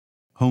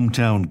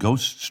Hometown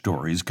Ghost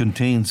Stories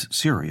contains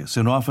serious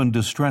and often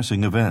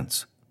distressing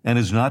events and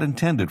is not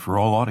intended for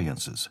all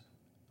audiences.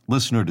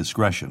 Listener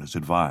discretion is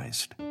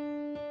advised.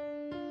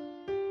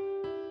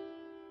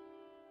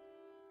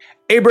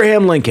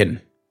 Abraham Lincoln.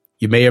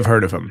 You may have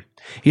heard of him.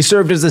 He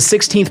served as the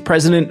 16th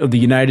President of the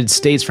United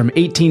States from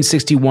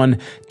 1861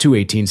 to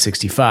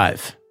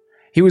 1865.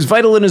 He was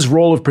vital in his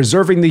role of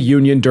preserving the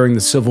Union during the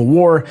Civil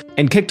War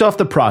and kicked off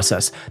the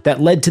process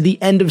that led to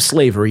the end of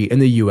slavery in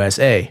the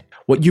USA.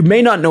 What you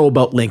may not know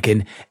about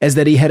Lincoln is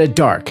that he had a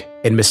dark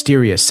and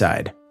mysterious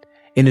side.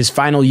 In his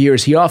final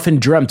years, he often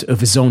dreamt of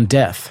his own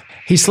death.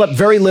 He slept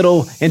very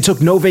little and took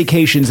no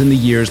vacations in the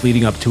years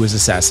leading up to his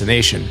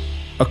assassination.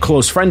 A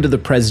close friend of the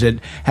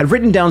president had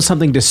written down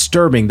something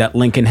disturbing that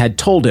Lincoln had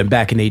told him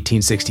back in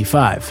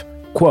 1865.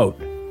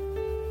 Quote,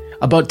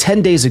 "About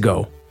 10 days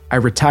ago, I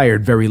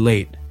retired very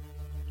late.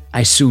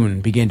 I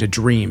soon began to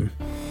dream.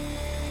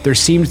 There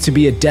seemed to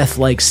be a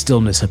death-like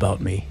stillness about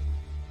me.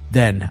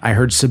 Then I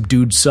heard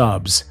subdued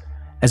sobs,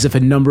 as if a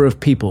number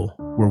of people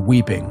were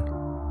weeping.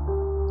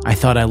 I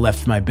thought I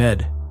left my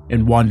bed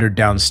and wandered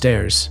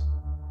downstairs.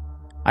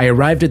 I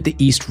arrived at the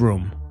East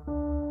Room.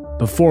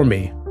 Before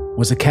me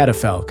was a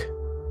catafalque,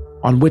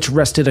 on which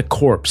rested a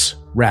corpse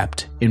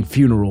wrapped in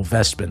funeral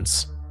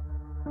vestments.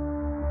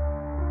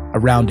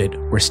 Around it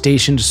were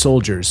stationed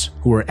soldiers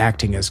who were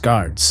acting as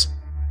guards,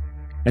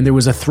 and there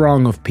was a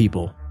throng of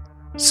people,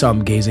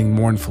 some gazing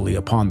mournfully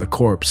upon the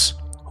corpse,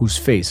 whose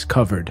face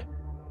covered,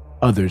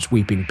 others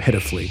weeping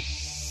pitifully.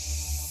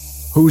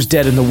 'Who's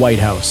dead in the White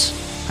House?'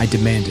 I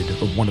demanded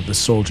of one of the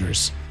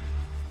soldiers.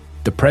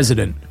 'The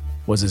president,'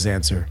 was his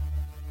answer.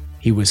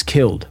 'He was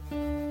killed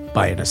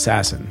by an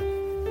assassin.'"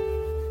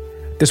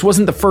 This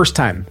wasn't the first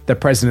time that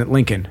President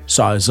Lincoln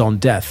saw his own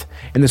death,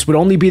 and this would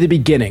only be the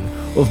beginning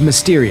of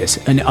mysterious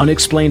and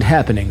unexplained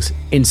happenings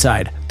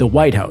inside the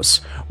White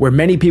House, where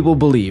many people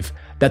believe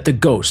that the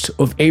ghost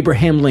of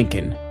Abraham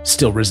Lincoln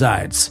still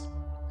resides.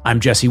 I'm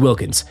Jesse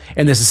Wilkins,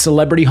 and this is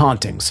Celebrity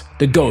Hauntings,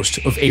 the ghost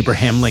of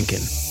Abraham Lincoln.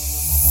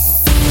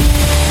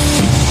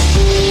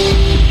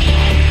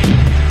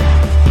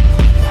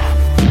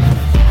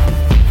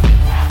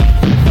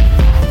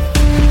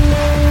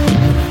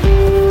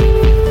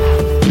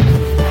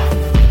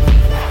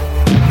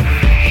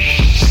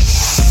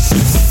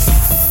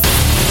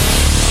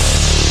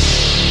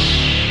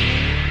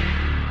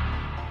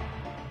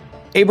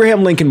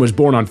 Abraham Lincoln was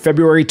born on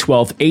February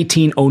 12,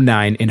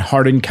 1809 in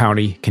Hardin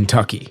County,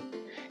 Kentucky.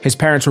 His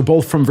parents were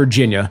both from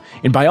Virginia,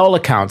 and by all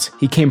accounts,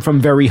 he came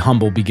from very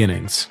humble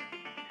beginnings.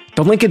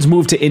 The Lincolns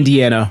moved to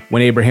Indiana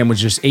when Abraham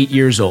was just 8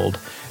 years old,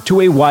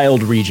 to a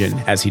wild region,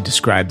 as he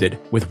described it,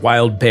 with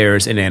wild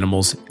bears and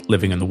animals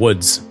living in the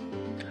woods.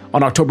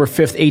 On October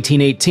 5,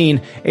 1818,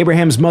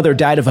 Abraham's mother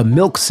died of a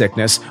milk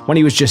sickness when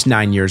he was just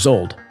 9 years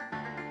old.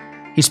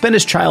 He spent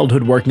his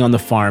childhood working on the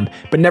farm,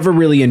 but never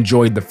really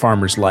enjoyed the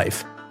farmer's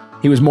life.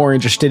 He was more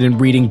interested in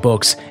reading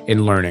books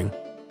and learning.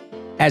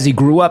 As he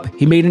grew up,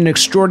 he made an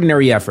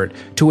extraordinary effort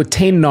to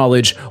attain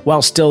knowledge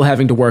while still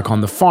having to work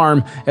on the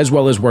farm, as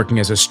well as working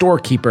as a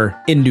storekeeper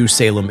in New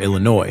Salem,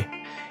 Illinois.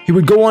 He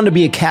would go on to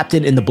be a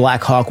captain in the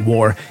Black Hawk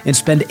War and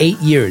spend 8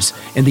 years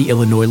in the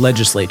Illinois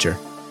legislature.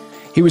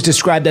 He was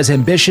described as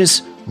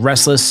ambitious,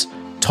 restless,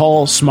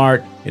 tall,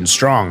 smart, and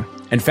strong.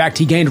 In fact,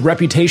 he gained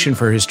reputation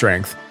for his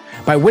strength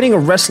by winning a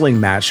wrestling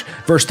match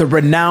versus the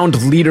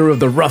renowned leader of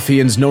the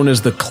ruffians known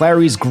as the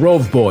Clary's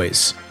Grove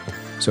Boys.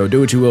 So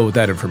do what you will with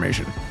that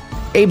information.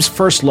 Abe's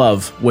first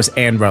love was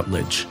Anne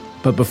Rutledge,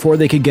 but before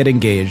they could get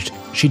engaged,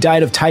 she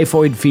died of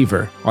typhoid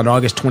fever on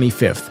August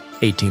 25,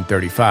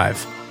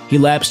 1835. He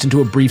lapsed into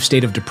a brief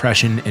state of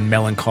depression and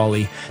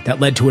melancholy that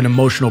led to an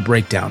emotional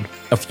breakdown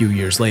a few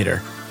years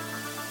later.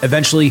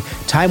 Eventually,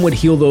 time would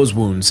heal those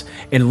wounds,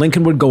 and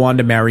Lincoln would go on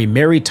to marry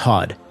Mary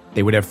Todd.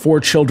 They would have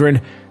 4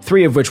 children,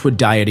 3 of which would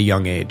die at a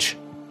young age.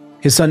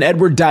 His son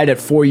Edward died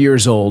at 4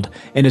 years old,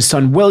 and his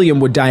son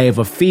William would die of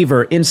a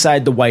fever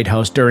inside the White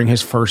House during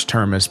his first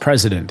term as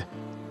president.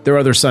 Their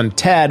other son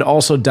Tad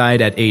also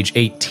died at age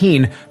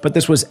 18, but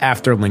this was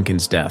after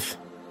Lincoln's death.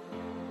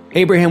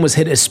 Abraham was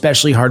hit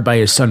especially hard by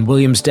his son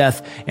William's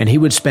death, and he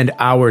would spend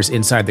hours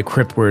inside the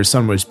crypt where his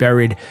son was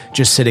buried,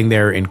 just sitting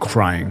there and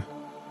crying.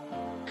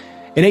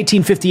 In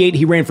 1858,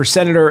 he ran for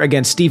senator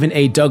against Stephen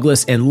A.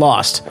 Douglas and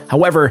lost.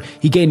 However,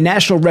 he gained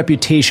national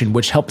reputation,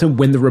 which helped him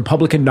win the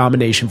Republican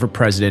nomination for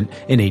president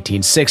in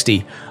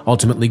 1860,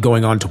 ultimately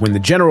going on to win the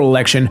general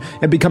election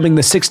and becoming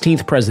the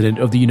 16th president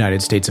of the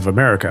United States of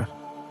America.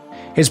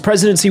 His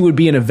presidency would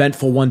be an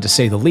eventful one to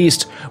say the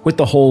least, with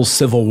the whole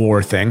Civil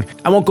War thing.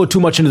 I won't go too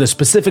much into the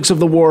specifics of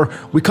the war.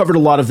 We covered a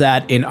lot of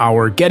that in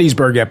our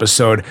Gettysburg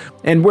episode,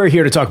 and we're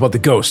here to talk about the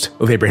ghost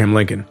of Abraham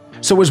Lincoln.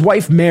 So his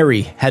wife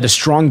Mary had a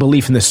strong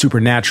belief in the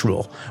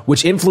supernatural,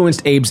 which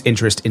influenced Abe's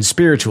interest in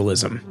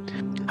spiritualism.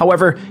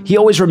 However, he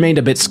always remained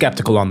a bit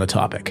skeptical on the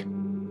topic.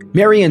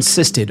 Mary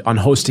insisted on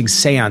hosting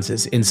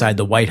seances inside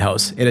the White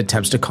House in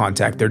attempts to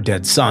contact their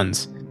dead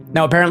sons.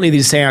 Now, apparently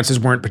these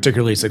seances weren't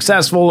particularly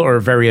successful or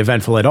very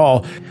eventful at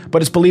all,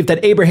 but it's believed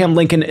that Abraham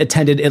Lincoln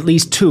attended at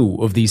least 2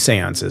 of these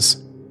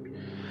seances.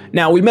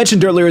 Now, we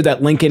mentioned earlier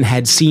that Lincoln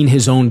had seen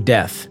his own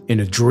death in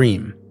a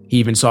dream. He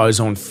even saw his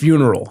own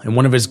funeral, and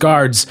one of his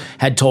guards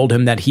had told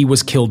him that he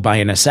was killed by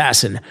an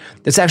assassin.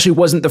 This actually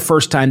wasn't the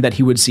first time that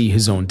he would see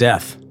his own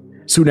death.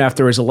 Soon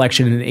after his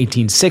election in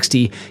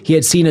 1860, he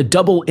had seen a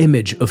double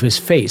image of his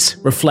face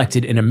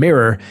reflected in a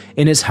mirror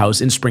in his house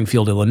in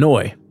Springfield,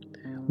 Illinois.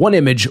 One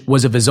image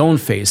was of his own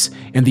face,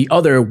 and the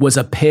other was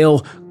a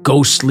pale,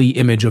 ghostly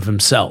image of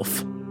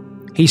himself.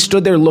 He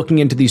stood there looking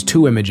into these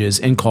two images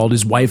and called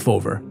his wife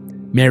over.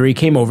 Mary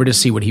came over to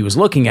see what he was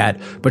looking at,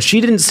 but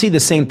she didn't see the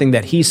same thing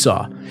that he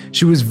saw.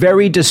 She was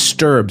very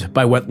disturbed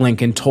by what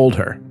Lincoln told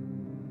her.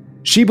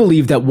 She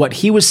believed that what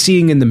he was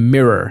seeing in the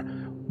mirror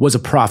was a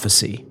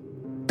prophecy.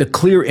 The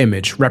clear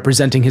image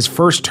representing his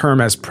first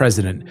term as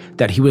president,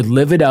 that he would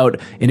live it out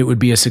and it would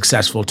be a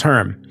successful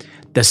term.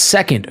 The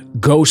second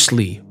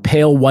ghostly,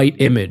 pale white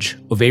image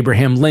of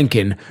Abraham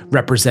Lincoln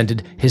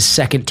represented his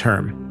second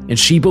term, and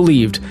she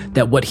believed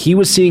that what he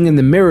was seeing in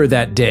the mirror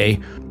that day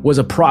was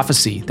a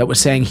prophecy that was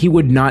saying he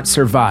would not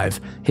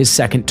survive his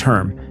second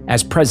term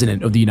as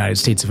President of the United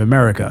States of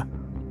America.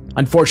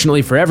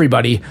 Unfortunately for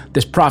everybody,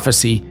 this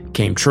prophecy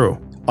came true.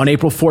 On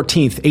April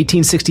 14,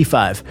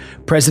 1865,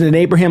 President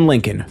Abraham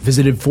Lincoln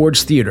visited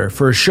Ford's Theater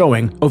for a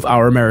showing of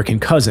Our American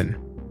Cousin.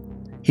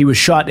 He was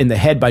shot in the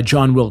head by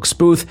John Wilkes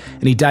Booth,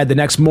 and he died the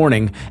next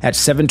morning at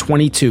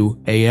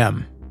 7:22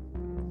 a.m.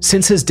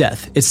 Since his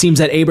death, it seems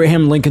that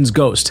Abraham Lincoln's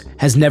ghost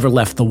has never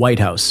left the White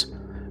House.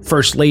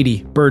 First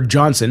Lady Bird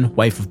Johnson,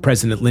 wife of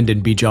President Lyndon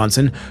B.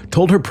 Johnson,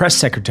 told her press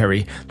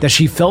secretary that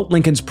she felt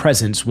Lincoln's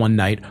presence one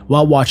night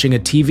while watching a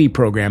TV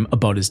program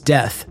about his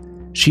death.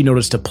 She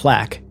noticed a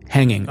plaque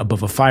hanging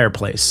above a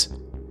fireplace.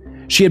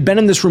 She had been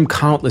in this room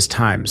countless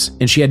times,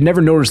 and she had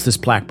never noticed this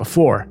plaque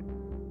before.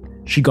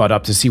 She got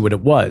up to see what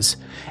it was.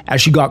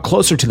 As she got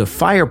closer to the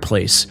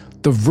fireplace,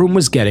 the room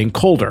was getting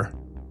colder.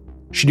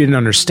 She didn't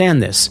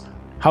understand this.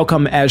 How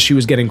come as she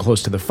was getting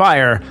close to the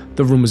fire,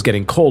 the room was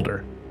getting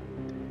colder?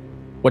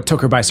 What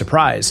took her by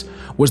surprise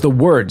was the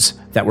words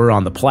that were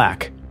on the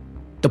plaque.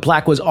 The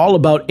plaque was all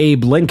about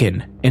Abe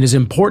Lincoln and his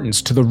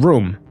importance to the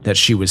room that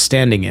she was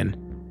standing in.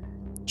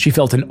 She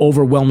felt an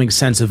overwhelming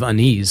sense of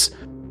unease,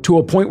 to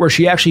a point where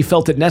she actually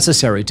felt it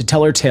necessary to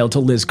tell her tale to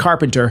Liz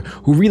Carpenter,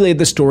 who relayed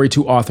the story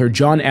to author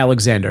John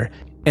Alexander,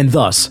 and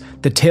thus,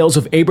 the tales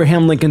of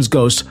Abraham Lincoln's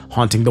ghost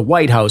haunting the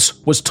White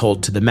House was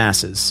told to the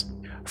masses.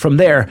 From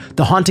there,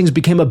 the hauntings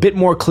became a bit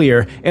more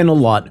clear and a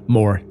lot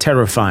more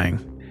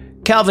terrifying.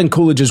 Calvin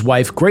Coolidge's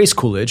wife, Grace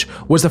Coolidge,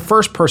 was the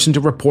first person to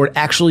report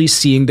actually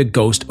seeing the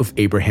ghost of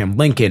Abraham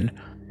Lincoln.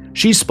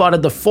 She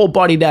spotted the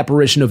full-bodied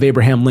apparition of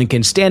Abraham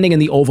Lincoln standing in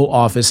the Oval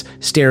Office,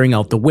 staring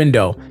out the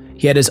window.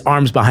 He had his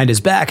arms behind his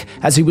back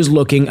as he was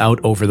looking out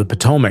over the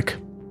Potomac.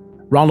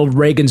 Ronald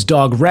Reagan's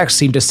dog Rex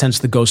seemed to sense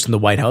the ghost in the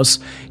White House.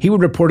 He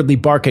would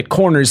reportedly bark at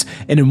corners,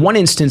 and in one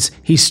instance,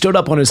 he stood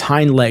up on his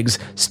hind legs,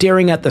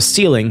 staring at the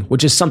ceiling,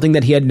 which is something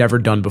that he had never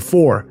done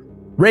before.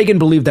 Reagan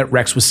believed that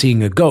Rex was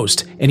seeing a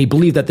ghost, and he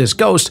believed that this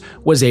ghost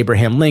was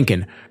Abraham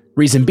Lincoln.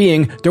 Reason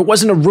being, there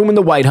wasn't a room in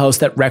the White House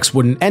that Rex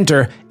wouldn't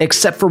enter,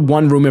 except for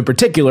one room in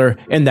particular,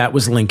 and that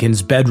was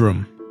Lincoln's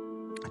bedroom.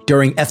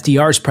 During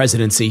FDR's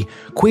presidency,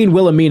 Queen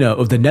Wilhelmina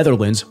of the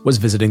Netherlands was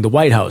visiting the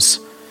White House.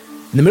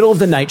 In the middle of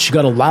the night, she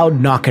got a loud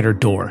knock at her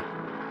door.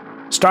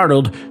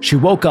 Startled, she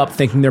woke up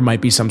thinking there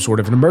might be some sort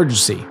of an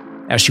emergency.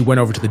 As she went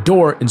over to the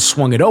door and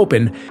swung it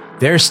open,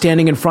 there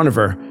standing in front of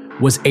her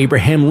was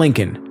Abraham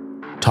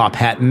Lincoln, top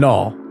hat and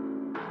all.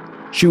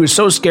 She was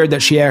so scared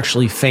that she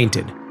actually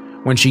fainted.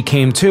 When she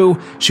came to,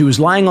 she was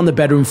lying on the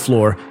bedroom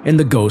floor and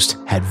the ghost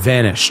had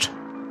vanished.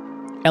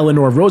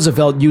 Eleanor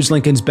Roosevelt used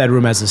Lincoln's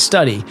bedroom as a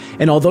study,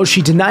 and although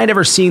she denied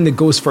ever seeing the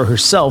ghost for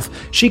herself,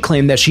 she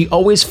claimed that she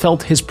always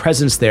felt his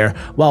presence there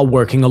while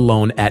working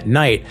alone at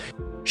night.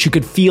 She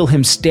could feel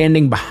him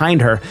standing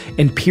behind her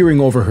and peering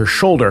over her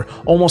shoulder,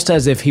 almost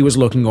as if he was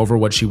looking over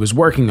what she was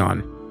working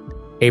on.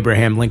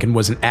 Abraham Lincoln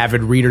was an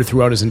avid reader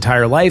throughout his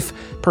entire life.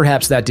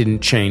 Perhaps that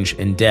didn't change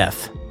in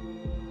death.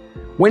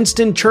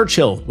 Winston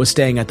Churchill was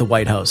staying at the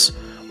White House.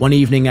 One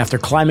evening after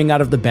climbing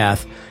out of the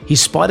bath, he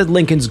spotted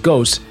Lincoln's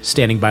ghost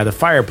standing by the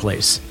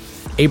fireplace.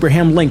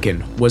 Abraham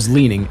Lincoln was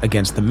leaning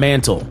against the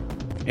mantel,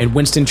 and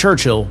Winston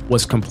Churchill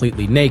was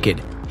completely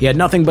naked. He had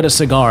nothing but a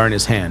cigar in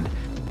his hand.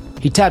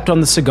 He tapped on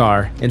the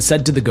cigar and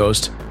said to the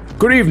ghost,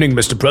 "Good evening,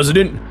 Mr.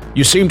 President.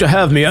 You seem to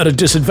have me at a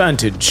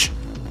disadvantage."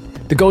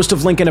 The ghost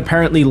of Lincoln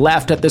apparently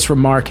laughed at this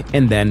remark,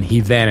 and then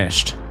he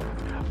vanished.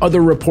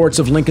 Other reports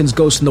of Lincoln's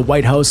ghost in the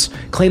White House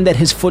claim that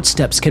his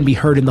footsteps can be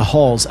heard in the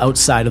halls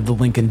outside of the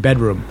Lincoln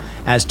bedroom,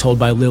 as told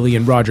by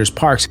Lillian Rogers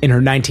Parks in her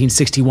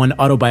 1961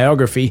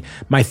 autobiography,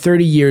 My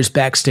 30 Years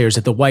Backstairs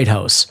at the White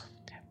House.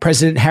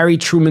 President Harry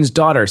Truman's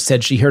daughter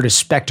said she heard a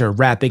specter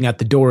rapping at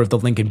the door of the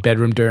Lincoln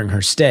bedroom during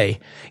her stay,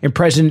 and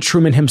President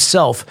Truman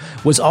himself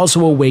was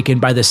also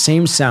awakened by the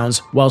same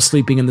sounds while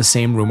sleeping in the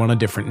same room on a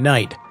different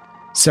night.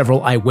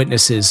 Several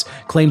eyewitnesses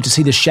claimed to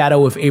see the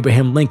shadow of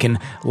Abraham Lincoln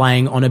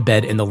lying on a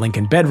bed in the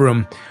Lincoln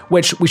bedroom,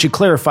 which we should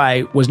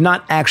clarify was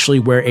not actually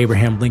where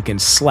Abraham Lincoln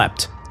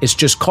slept. It's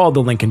just called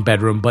the Lincoln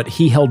bedroom, but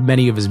he held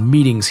many of his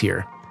meetings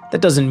here.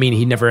 That doesn't mean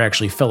he never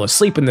actually fell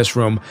asleep in this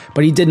room,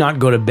 but he did not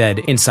go to bed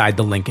inside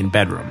the Lincoln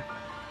bedroom.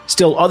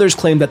 Still, others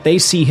claim that they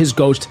see his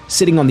ghost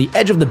sitting on the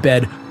edge of the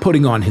bed,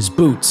 putting on his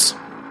boots.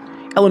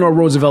 Eleanor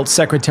Roosevelt's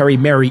secretary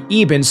Mary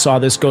Eben saw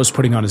this ghost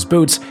putting on his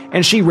boots,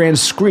 and she ran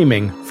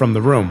screaming from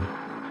the room.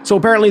 So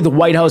apparently the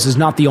White House is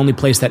not the only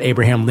place that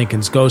Abraham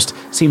Lincoln's ghost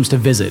seems to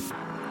visit.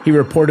 He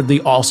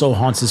reportedly also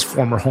haunts his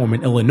former home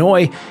in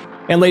Illinois.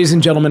 And ladies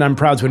and gentlemen, I'm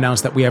proud to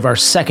announce that we have our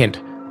second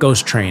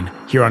ghost train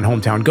here on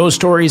Hometown Ghost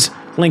Stories,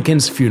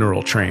 Lincoln's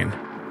funeral train.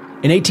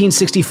 In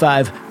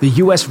 1865, the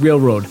U.S.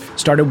 Railroad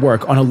started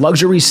work on a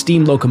luxury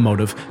steam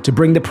locomotive to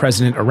bring the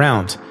president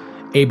around.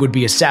 Abe would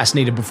be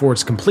assassinated before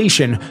its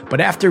completion,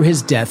 but after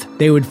his death,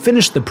 they would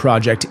finish the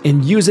project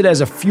and use it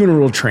as a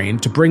funeral train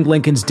to bring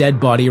Lincoln's dead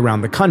body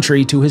around the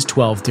country to his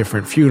 12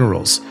 different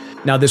funerals.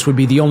 Now, this would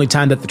be the only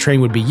time that the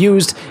train would be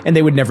used, and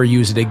they would never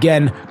use it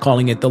again,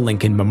 calling it the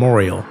Lincoln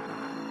Memorial.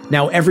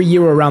 Now, every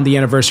year around the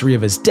anniversary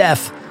of his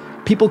death,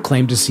 people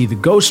claim to see the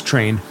ghost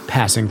train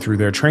passing through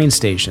their train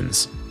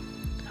stations.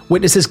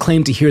 Witnesses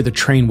claim to hear the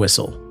train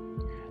whistle.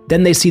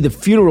 Then they see the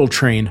funeral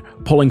train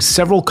pulling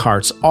several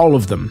carts, all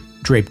of them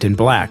draped in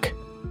black.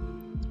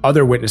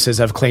 Other witnesses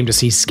have claimed to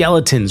see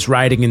skeletons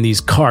riding in these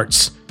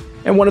carts.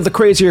 And one of the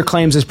crazier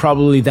claims is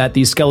probably that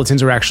these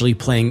skeletons are actually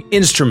playing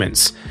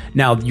instruments.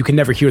 Now, you can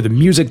never hear the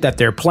music that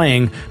they're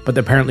playing, but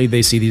apparently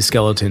they see these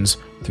skeletons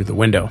through the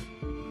window.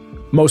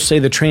 Most say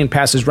the train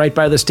passes right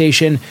by the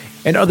station,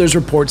 and others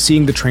report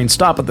seeing the train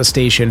stop at the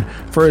station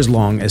for as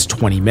long as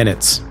 20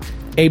 minutes.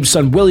 Abe's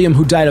son William,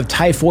 who died of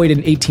typhoid in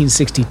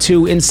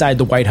 1862 inside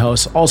the White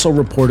House, also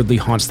reportedly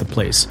haunts the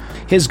place.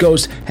 His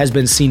ghost has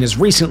been seen as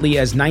recently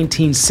as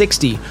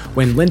 1960,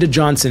 when Lyndon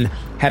Johnson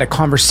had a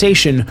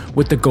conversation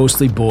with the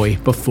ghostly boy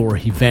before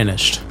he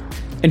vanished.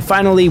 And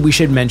finally, we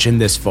should mention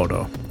this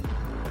photo.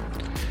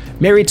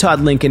 Mary Todd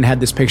Lincoln had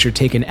this picture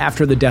taken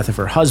after the death of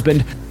her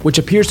husband, which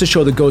appears to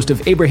show the ghost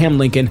of Abraham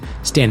Lincoln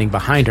standing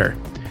behind her.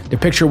 The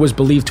picture was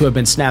believed to have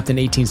been snapped in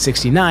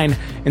 1869,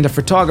 and the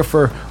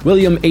photographer,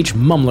 William H.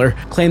 Mumler,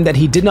 claimed that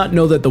he did not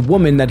know that the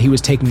woman that he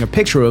was taking a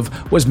picture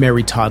of was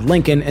Mary Todd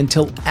Lincoln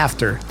until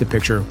after the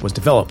picture was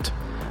developed.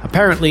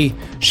 Apparently,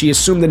 she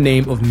assumed the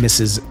name of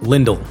Mrs.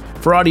 Lindell.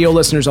 For audio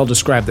listeners, I'll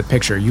describe the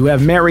picture. You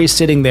have Mary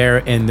sitting there,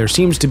 and there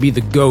seems to be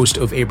the ghost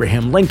of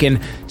Abraham Lincoln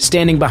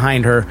standing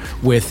behind her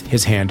with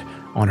his hand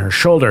on her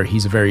shoulder.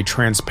 He's a very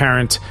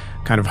transparent,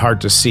 kind of hard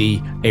to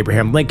see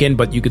Abraham Lincoln,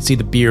 but you could see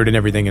the beard and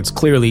everything. It's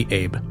clearly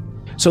Abe.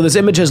 So this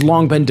image has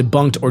long been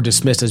debunked or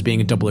dismissed as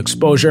being a double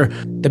exposure.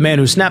 The man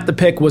who snapped the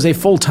pic was a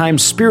full-time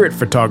spirit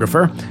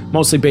photographer,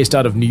 mostly based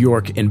out of New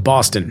York and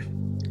Boston.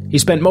 He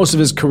spent most of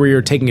his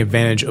career taking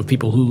advantage of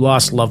people who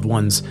lost loved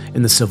ones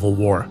in the Civil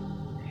War.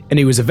 And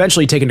he was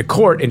eventually taken to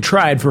court and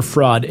tried for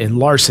fraud and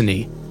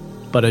larceny,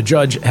 but a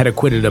judge had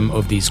acquitted him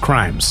of these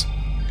crimes.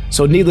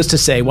 So needless to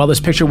say, while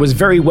this picture was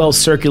very well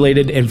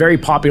circulated and very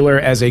popular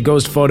as a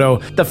ghost photo,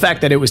 the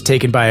fact that it was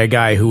taken by a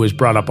guy who was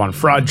brought up on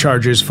fraud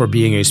charges for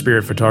being a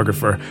spirit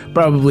photographer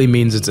probably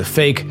means it's a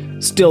fake.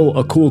 Still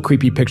a cool,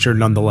 creepy picture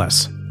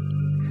nonetheless.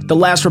 The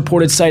last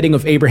reported sighting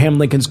of Abraham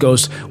Lincoln's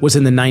ghost was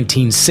in the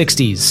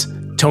 1960s.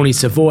 Tony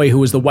Savoy, who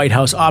was the White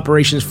House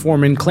operations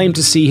foreman, claimed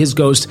to see his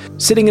ghost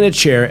sitting in a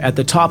chair at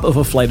the top of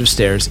a flight of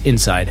stairs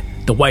inside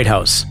the White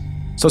House.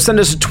 So send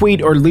us a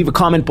tweet or leave a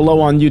comment below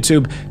on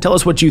YouTube. Tell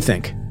us what you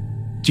think.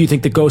 Do you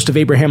think the ghost of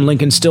Abraham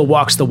Lincoln still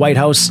walks the White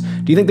House?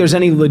 Do you think there's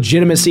any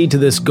legitimacy to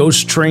this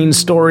ghost train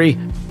story?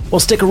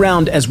 Well, stick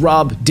around as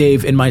Rob,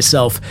 Dave, and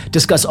myself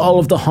discuss all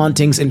of the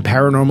hauntings and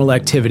paranormal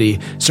activity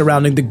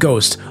surrounding the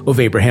ghost of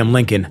Abraham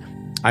Lincoln.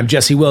 I'm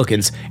Jesse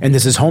Wilkins, and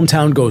this is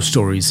Hometown Ghost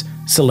Stories,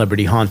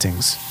 Celebrity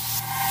Hauntings.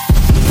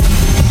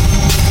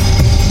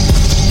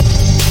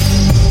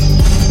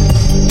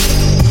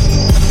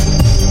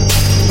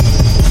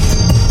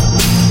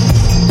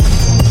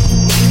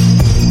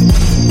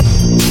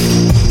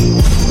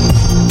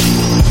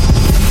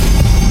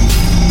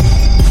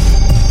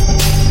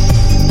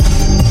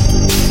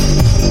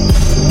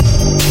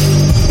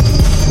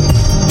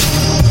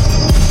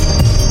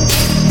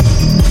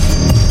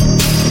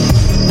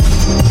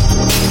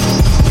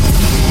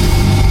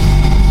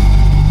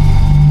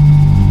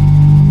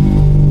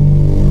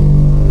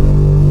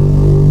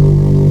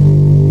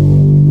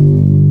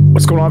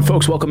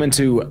 Folks, welcome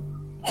into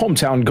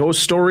Hometown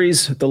Ghost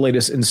Stories, the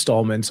latest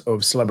installment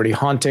of Celebrity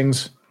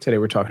Hauntings. Today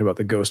we're talking about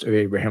the ghost of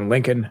Abraham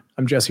Lincoln.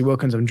 I'm Jesse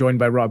Wilkins. I'm joined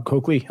by Rob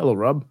Coakley. Hello,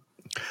 Rob.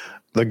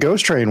 The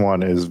ghost train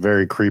one is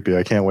very creepy.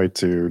 I can't wait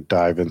to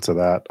dive into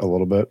that a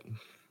little bit.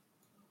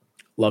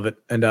 Love it.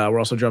 And we're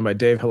also joined by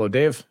Dave. Hello,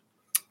 Dave.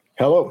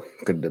 Hello.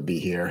 Good to be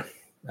here,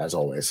 as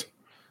always.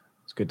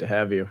 It's good to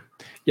have you.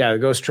 Yeah, the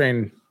ghost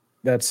train,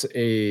 that's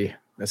an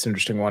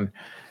interesting one.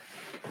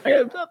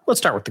 Let's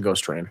start with the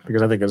ghost train,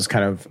 because I think it's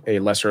kind of a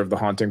lesser of the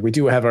haunting. We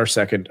do have our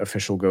second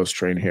official ghost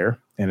train here,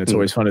 and it's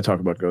always fun to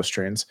talk about ghost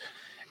trains.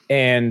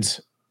 And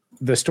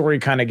the story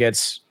kind of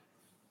gets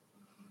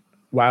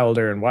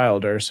wilder and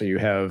wilder. So you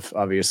have,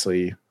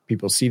 obviously,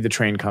 people see the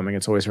train coming.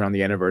 It's always around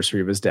the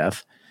anniversary of his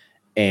death.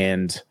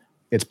 And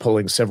It's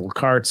pulling several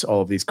carts.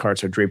 All of these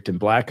carts are draped in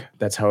black.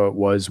 That's how it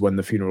was when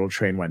the funeral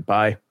train went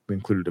by. We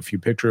included a few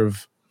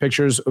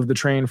pictures of the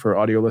train for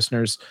audio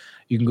listeners.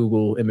 You can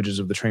Google images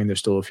of the train. There's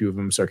still a few of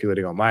them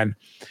circulating online.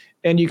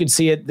 And you can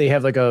see it. They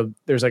have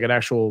there's an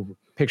actual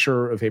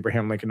picture of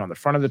Abraham Lincoln on the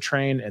front of the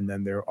train. And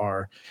then there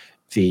are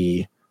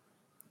the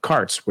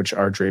carts, which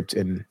are draped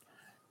in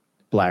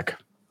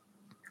black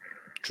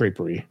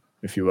drapery,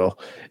 if you will.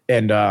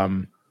 And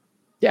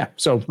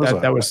so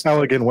that was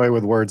elegant way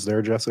with words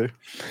there, Jesse.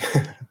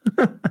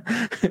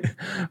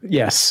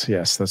 yes,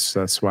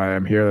 that's why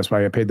I'm here. That's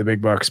why I paid the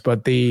big bucks.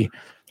 But the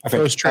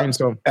ghost train,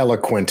 so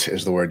eloquent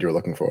is the word you're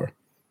looking for.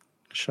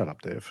 Shut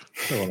up, Dave.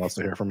 No one wants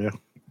to hear from you.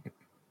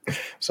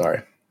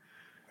 Sorry.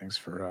 Thanks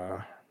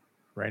for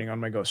riding on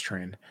my ghost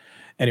train.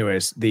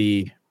 Anyways,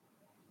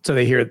 so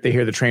they hear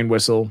the train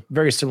whistle,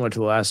 very similar to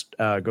the last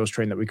ghost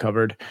train that we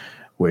covered,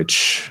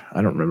 which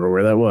I don't remember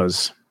where that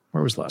was.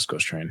 Where was the last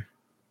ghost train?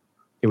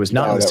 It was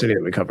not in the city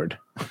that we covered.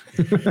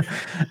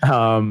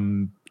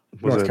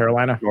 North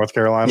Carolina.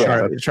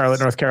 Yeah. Charlotte,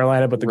 North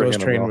Carolina, but the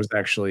ghost train was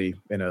actually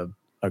in a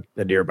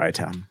nearby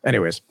town.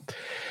 Anyways,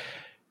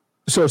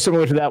 so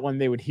similar to that one,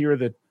 they would hear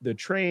the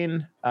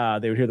train,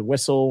 they would hear the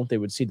whistle, they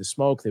would see the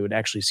smoke, they would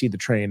actually see the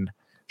train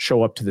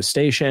show up to the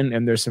station,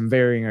 and there's some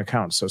varying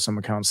accounts. So some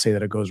accounts say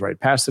that it goes right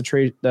past the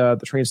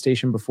train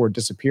station before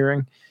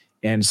disappearing,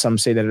 and some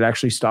say that it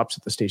actually stops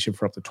at the station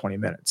for up to 20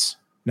 minutes.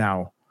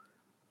 Now,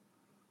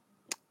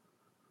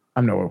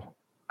 I'm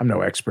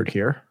no expert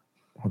here,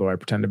 although I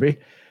pretend to be.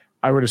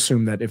 I would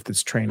assume that if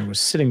this train was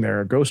sitting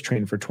there, a ghost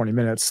train, for 20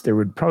 minutes, there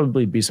would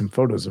probably be some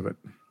photos of it.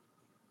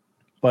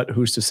 But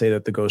who's to say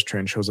that the ghost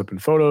train shows up in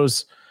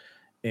photos?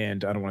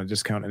 And I don't want to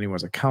discount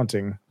anyone's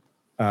accounting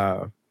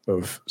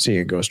of seeing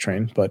a ghost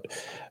train. But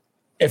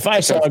if I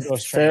saw a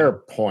ghost train, fair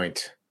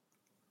point,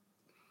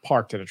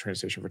 parked at a train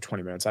station for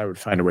 20 minutes, I would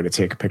find a way to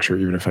take a picture,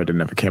 even if I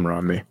didn't have a camera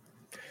on me.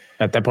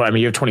 At that point, I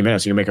mean, you have 20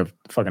 minutes, you can make a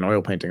fucking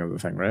oil painting of the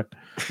thing, right?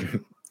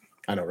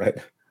 I know, right?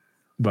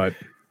 But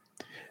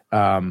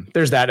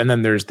there's that, and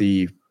then there's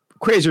the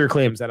crazier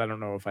claims that I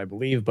don't know if I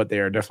believe, but they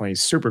are definitely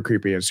super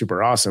creepy and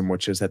super awesome,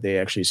 which is that they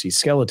actually see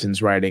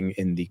skeletons riding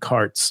in the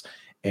carts.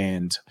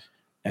 And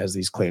as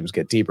these claims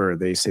get deeper,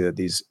 they say that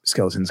these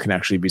skeletons can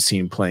actually be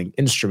seen playing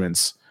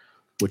instruments,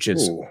 which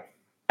is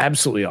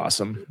absolutely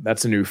awesome.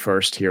 That's a new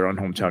first here on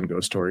Hometown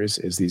Ghost Stories,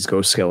 is these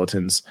ghost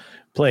skeletons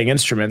playing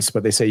instruments,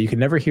 but they say you can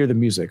never hear the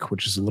music,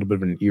 which is a little bit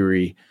of an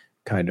eerie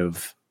kind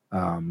of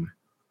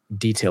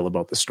detail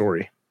about the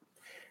story.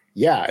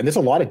 Yeah, and there's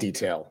a lot of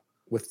detail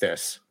with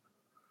this.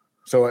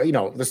 So,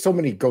 there's so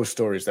many ghost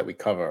stories that we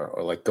cover,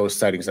 or like ghost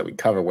sightings that we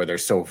cover, where they're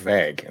so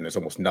vague and there's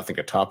almost nothing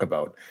to talk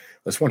about.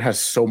 This one has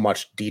so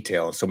much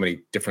detail and so many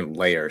different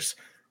layers.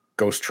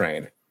 Ghost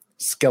train,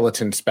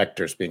 skeleton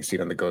specters being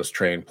seen on the ghost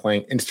train,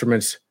 playing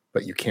instruments,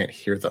 but you can't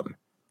hear them.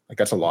 Like,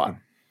 that's a lot.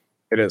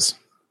 It is.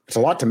 It's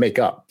a lot to make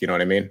up. You know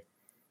what I mean?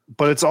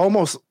 But it's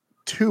almost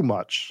too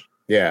much.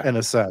 Yeah. In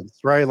a sense,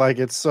 right? Like,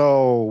 it's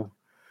so,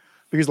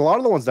 because a lot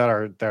of the ones that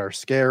are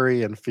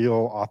scary and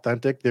feel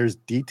authentic, there's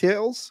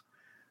details,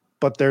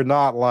 but they're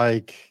not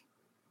like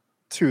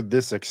to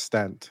this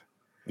extent.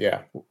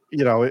 Yeah.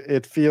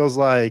 It feels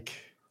like,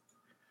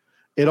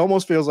 it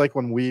almost feels like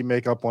when we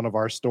make up one of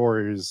our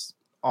stories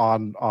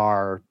on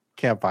our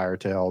campfire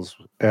tales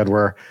and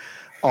we're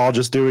all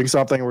just doing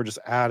something, we're just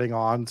adding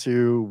on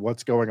to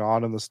what's going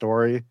on in the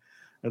story.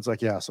 And it's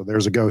like, yeah, so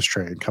there's a ghost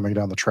train coming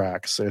down the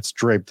tracks. It's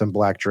draped in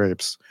black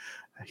drapes,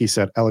 he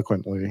said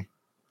eloquently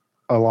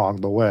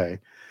along the way.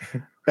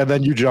 And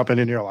then you jump in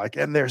and you're like,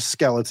 and there's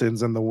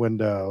skeletons in the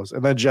windows.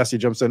 And then Jesse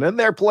jumps in and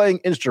they're playing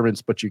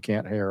instruments, but you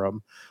can't hear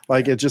them.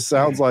 Like, it just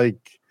sounds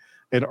like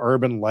an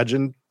urban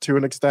legend to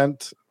an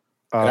extent.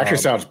 It actually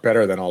sounds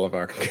better than all of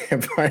our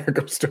campfire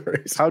ghost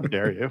stories. How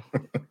dare you?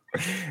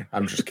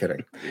 I'm just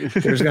kidding.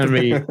 There's gonna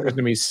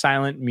be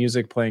silent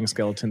music playing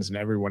skeletons in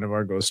every one of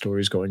our ghost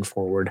stories going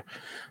forward,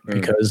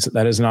 because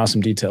that is an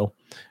awesome detail.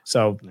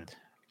 So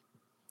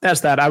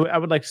that's that. I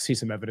would like to see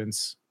some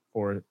evidence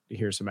or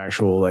hear some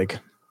actual like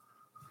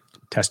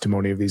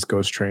testimony of these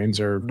ghost trains.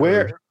 Or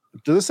where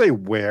does it say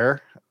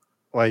where?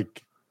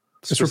 Like,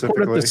 it's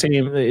reported the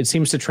same. It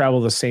seems to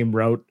travel the same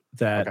route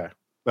that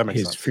that makes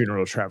his sense.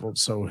 funeral traveled.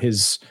 So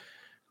his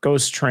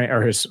ghost train,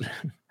 or his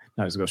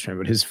not his ghost train,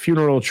 but his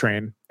funeral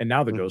train, and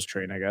now the ghost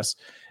train, I guess,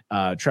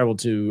 traveled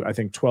to, I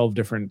think, 12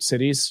 different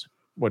cities.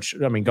 Which,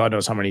 I mean, God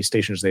knows how many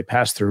stations they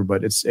passed through,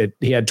 but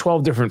he had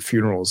 12 different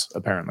funerals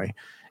apparently,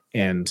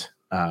 and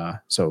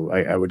so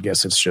I would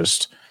guess it's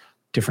just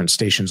different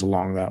stations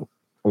along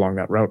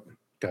that route.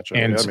 Gotcha.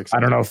 And Yeah, I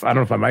don't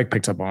know if my mic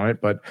picked up on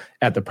it, but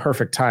at the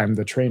perfect time,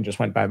 the train just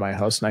went by my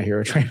house, and I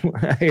hear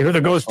I hear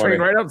the ghost train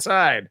right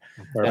outside.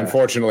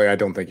 Unfortunately, I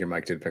don't think your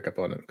mic did pick up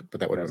on it,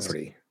 but that would have been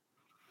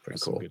pretty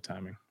cool. Good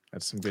timing.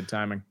 That's some good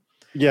timing.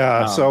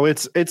 Yeah. So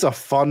it's a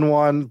fun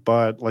one,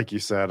 but like you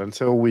said,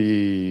 until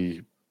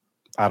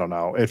I don't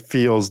know, it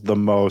feels the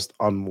most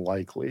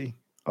unlikely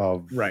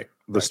of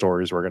the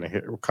stories we're going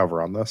to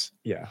cover on this.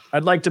 Yeah,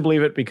 I'd like to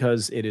believe it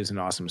because it is an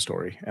awesome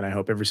story, and I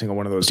hope every single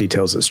one of those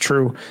details is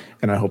true.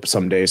 And I hope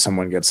someday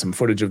someone gets some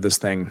footage of this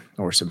thing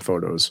or some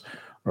photos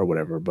or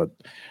whatever. But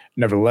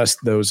nevertheless,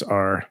 those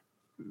are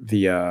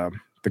the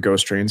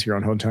ghost trains here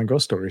on Hometown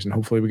Ghost Stories, and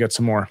hopefully we get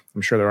some more.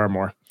 I'm sure there are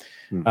more.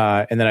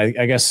 And then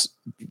I guess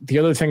the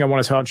other thing I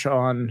want to touch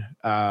on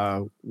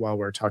while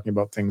we're talking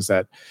about things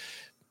that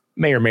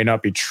may or may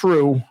not be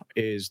true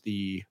is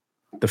the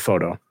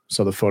photo.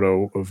 So the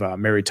photo of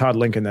Mary Todd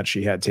Lincoln that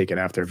she had taken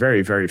after,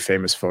 very, very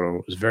famous photo.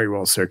 It was very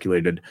well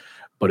circulated,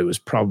 but it was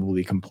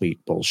probably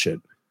complete bullshit.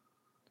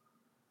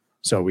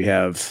 So we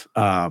have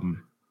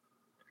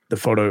the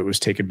photo. It was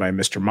taken by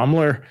Mr.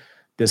 Mumler.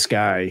 This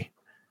guy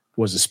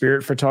was a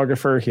spirit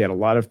photographer. He had a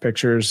lot of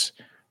pictures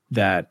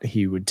that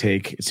he would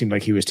take. It seemed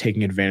like he was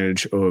taking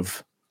advantage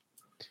of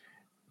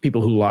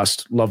people who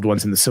lost loved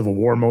ones in the Civil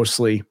War,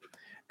 mostly.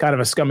 Kind of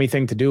a scummy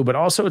thing to do, but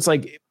also it's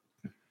like,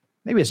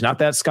 maybe it's not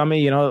that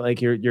scummy,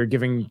 like you're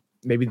giving,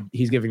 maybe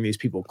he's giving these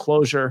people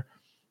closure.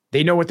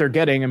 They know what they're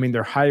getting. I mean,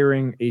 they're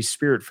hiring a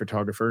spirit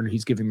photographer and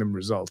he's giving them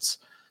results,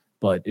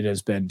 but it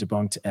has been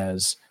debunked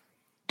as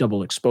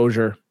double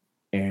exposure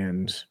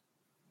and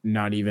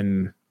not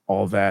even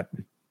all that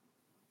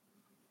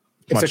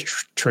much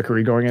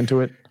trickery going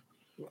into it.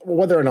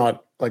 Whether or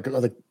not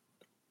the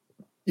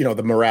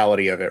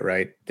morality of it,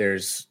 right?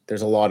 There's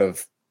a lot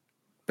of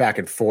back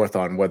and forth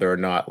on whether or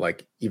not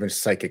even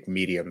psychic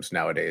mediums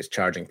nowadays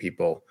charging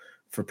people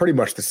for pretty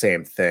much the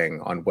same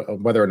thing on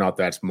whether or not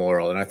that's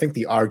moral. And I think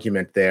the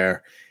argument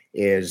there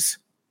is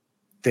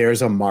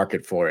there's a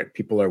market for it.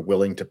 People are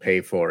willing to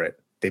pay for it.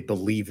 They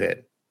believe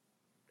it.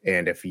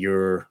 And if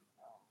you're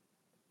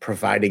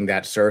providing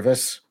that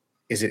service,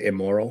 is it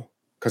immoral?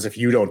 Because if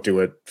you don't do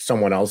it,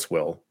 someone else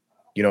will.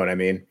 You know what I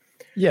mean?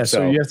 Yeah.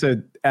 So you have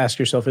to ask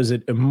yourself, is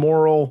it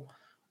immoral?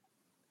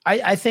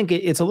 I think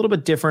it's a little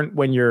bit different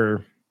when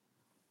you're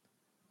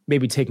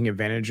maybe taking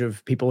advantage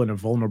of people in a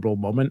vulnerable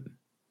moment.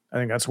 I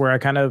think that's where I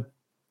kind of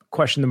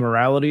question the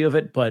morality of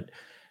it, but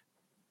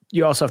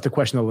you also have to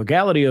question the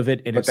legality of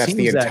it. And but that's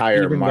the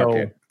entire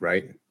market,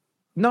 right?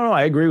 No,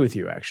 I agree with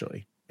you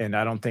actually. And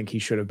I don't think he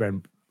should have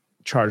been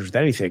charged with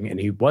anything. And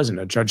he wasn't.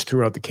 A judge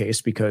threw out the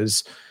case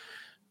because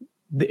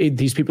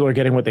these people are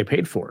getting what they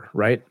paid for,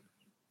 right?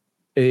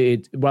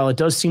 While it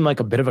does seem like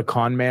a bit of a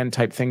con man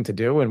type thing to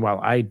do, and while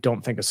I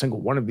don't think a single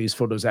one of these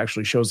photos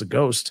actually shows a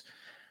ghost,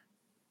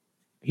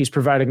 he's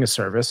providing a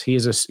service.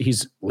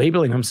 He's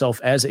labeling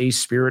himself as a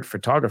spirit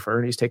photographer,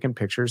 and he's taking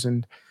pictures.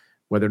 And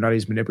whether or not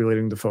he's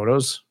manipulating the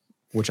photos,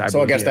 which I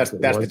guess that's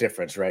the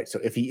difference, right? So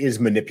if he is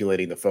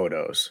manipulating the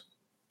photos,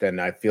 then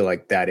I feel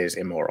like that is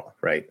immoral,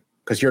 right?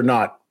 Because you're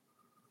not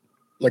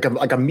like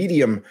a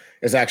medium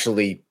is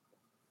actually.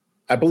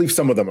 I believe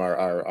some of them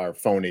are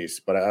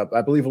phonies, but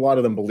I believe a lot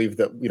of them believe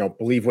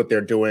what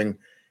they're doing.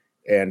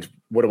 And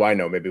what do I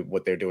know? Maybe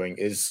what they're doing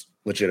is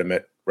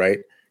legitimate, right?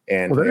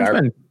 And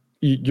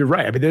you're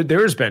right. I mean,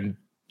 there's been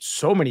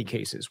so many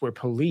cases where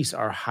police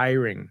are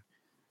hiring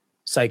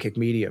psychic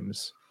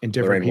mediums and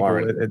different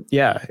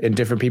and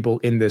different people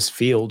in this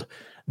field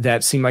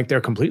that seem like they're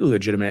completely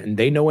legitimate, and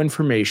they know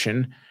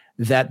information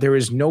that there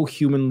is no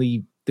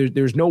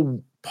there's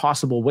no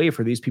possible way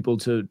for these people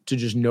to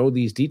just know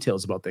these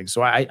details about things.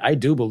 So I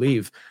do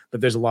believe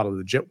that there's a lot of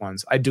legit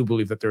ones. I do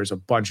believe that there's a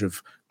bunch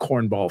of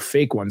cornball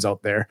fake ones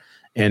out there.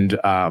 And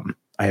I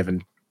have a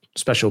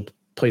special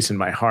place in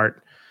my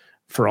heart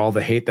for all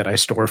the hate that I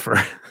store for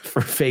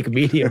fake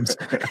mediums.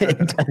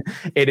 And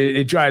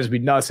it drives me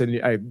nuts.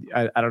 And I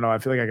don't know. I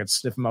feel like I could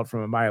sniff them out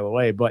from a mile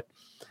away, but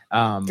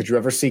did you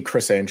ever see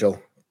Chris Angel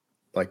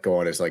go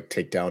on his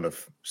takedown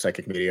of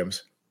psychic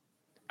mediums?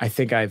 I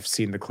think I've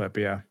seen the clip.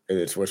 Yeah,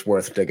 it's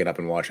worth digging up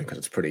and watching because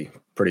it's pretty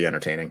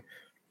entertaining.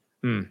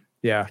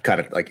 Yeah, kind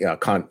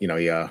of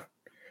he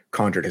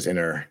conjured his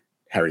inner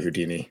Harry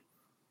Houdini.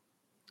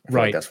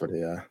 Right. That's what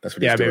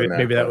he's doing.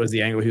 Maybe that was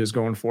the angle he was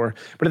going for.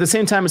 But at the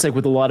same time, it's like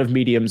with a lot of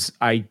mediums,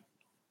 I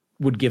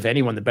would give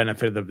anyone the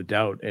benefit of the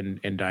doubt, and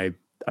I'm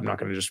not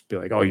going to just be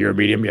like, oh, you're a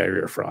medium, yeah,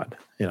 you're a fraud.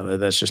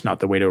 That's just not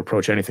the way to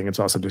approach anything. It's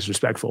also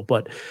disrespectful.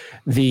 But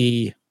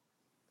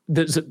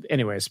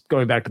anyways,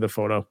 going back to the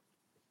photo.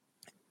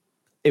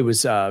 It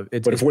was. Go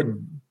ahead.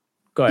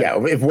 Yeah,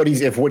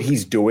 if what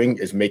he's doing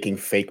is making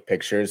fake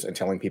pictures and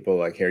telling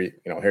people here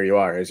you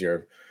are, here's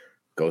your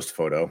ghost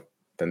photo,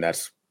 then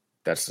that's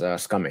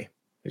scummy.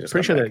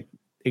 Pretty sure that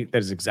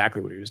is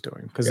exactly what he was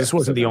doing, because this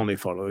wasn't the only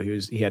photo.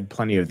 He had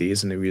plenty of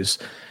these, and he was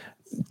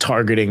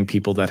targeting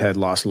people that had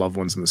lost loved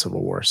ones in the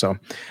Civil War. So,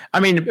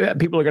 I mean,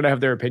 people are going to have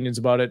their opinions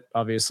about it.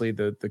 Obviously,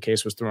 the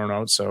case was thrown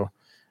out, so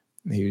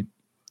he,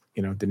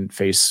 didn't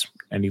face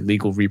any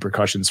legal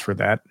repercussions for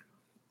that.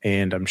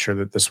 And I'm sure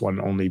that this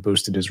one only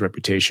boosted his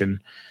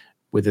reputation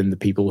within the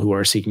people who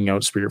are seeking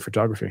out spirit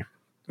photography.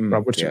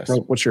 Rob,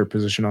 what's your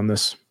position on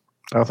this?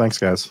 Oh, thanks,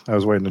 guys. I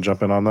was waiting to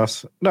jump in on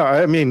this. No,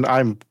 I mean,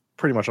 I'm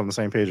pretty much on the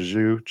same page as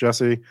you,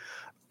 Jesse.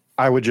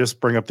 I would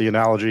just bring up the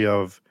analogy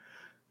of,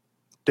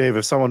 Dave,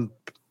 if someone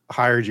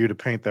hired you to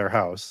paint their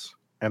house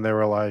and they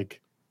were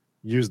like,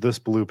 use this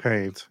blue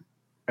paint,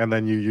 and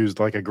then you used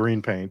a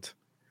green paint,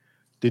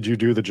 Did you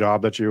do the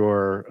job that you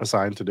were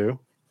assigned to do?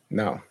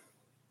 No.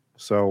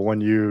 So when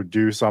you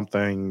do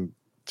something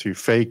to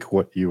fake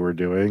what you were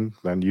doing,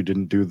 then you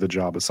didn't do the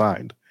job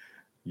assigned.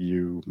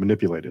 You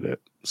manipulated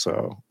it.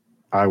 So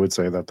I would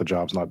say that the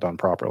job's not done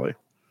properly.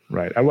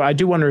 Right. I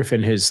do wonder if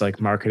in his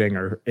like marketing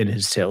or in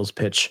his sales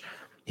pitch,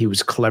 he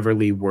was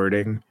cleverly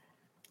wording.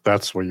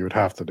 That's what you would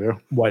have to do.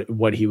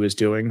 What he was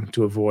doing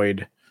to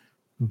avoid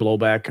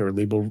blowback or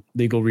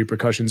legal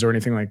repercussions or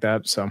anything like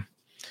that. So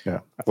yeah.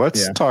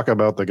 Let's talk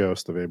about the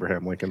ghost of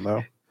Abraham Lincoln,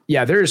 though.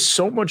 Yeah, there's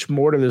so much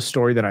more to this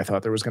story than I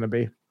thought there was going to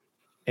be.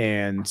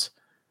 And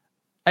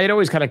I had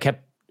always kind of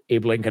kept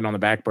Abe Lincoln on the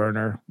back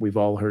burner. We've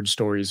all heard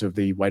stories of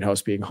the White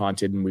House being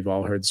haunted, and we've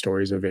all heard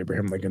stories of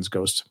Abraham Lincoln's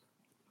ghost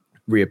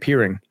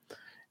reappearing.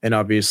 And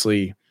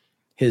obviously,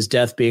 his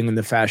death being in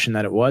the fashion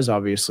that it was,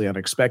 obviously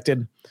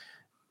unexpected.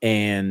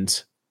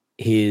 And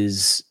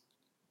his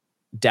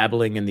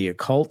dabbling in the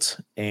occult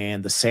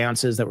and the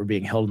seances that were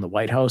being held in the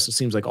White House. It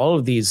seems like all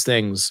of these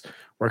things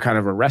were kind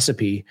of a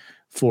recipe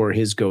for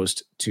his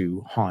ghost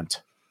to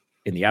haunt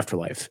in the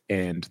afterlife.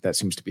 And that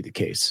seems to be the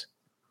case.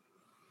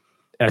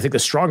 And I think the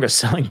strongest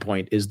selling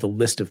point is the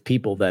list of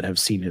people that have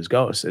seen his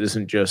ghost. It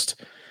isn't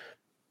just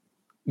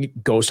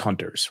ghost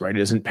hunters, right?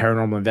 It isn't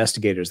paranormal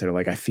investigators that are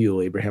like, I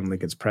feel Abraham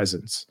Lincoln's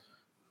presence.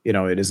 You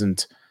know, it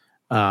isn't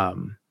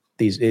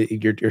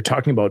you're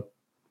talking about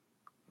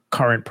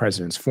current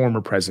presidents,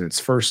 former presidents,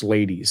 first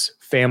ladies,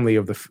 family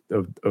of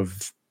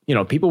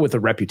people with a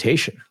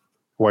reputation.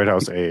 White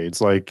House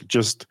aides, like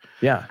just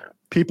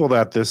people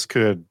that this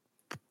could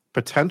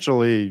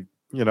potentially,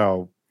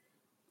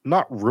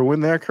 not ruin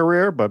their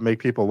career, but make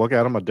people look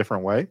at them a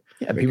different way.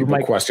 Yeah, people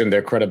might question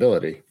their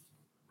credibility.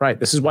 Right.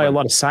 This is why a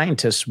lot of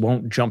scientists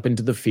won't jump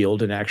into the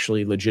field and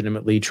actually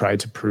legitimately try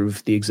to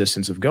prove the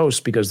existence of ghosts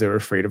because they're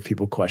afraid of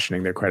people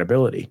questioning their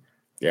credibility.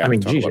 Yeah, I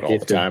mean, geez, all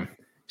the time.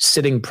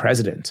 Sitting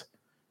president,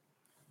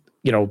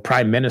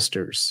 prime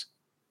ministers,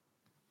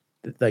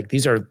 like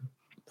these are,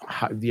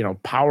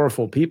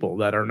 powerful people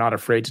that are not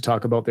afraid to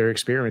talk about their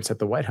experience at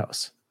the White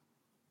House.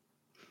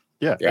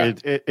 Yeah.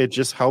 It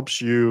just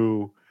helps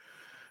you.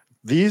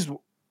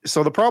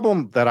 So the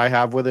problem that I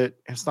have with it,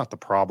 it's not the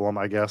problem,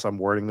 I guess I'm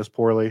wording this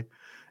poorly,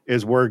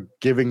 is we're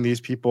giving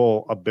these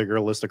people a bigger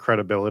list of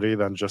credibility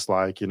than just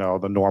like,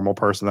 the normal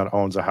person that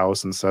owns a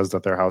house and says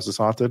that their house is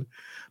haunted,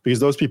 because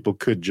those people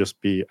could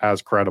just be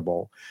as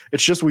credible.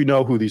 It's just we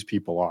know who these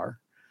people are.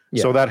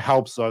 Yeah. So that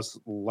helps us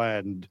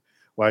lend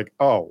like,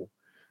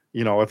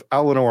 if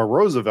Eleanor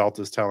Roosevelt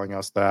is telling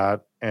us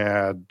that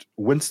and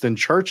Winston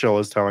Churchill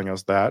is telling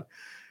us that,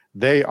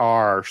 they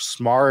are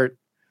smart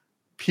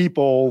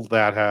people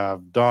that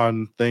have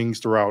done things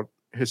throughout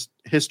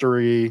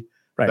history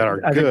that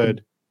are good.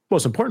 The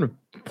most important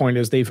point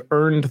is they've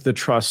earned the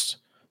trust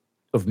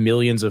of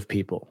millions of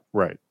people.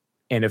 Right.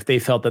 And if they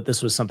felt that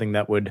this was something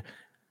that would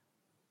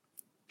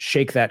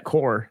shake that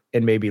core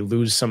and maybe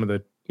lose some of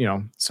the,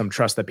 some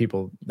trust that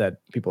people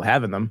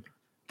have in them,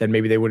 then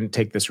maybe they wouldn't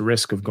take this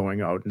risk of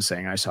going out and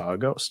saying, I saw a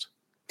ghost.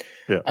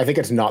 Yeah. I think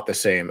it's not the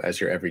same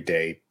as your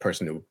everyday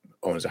person who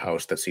owns a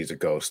house that sees a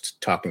ghost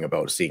talking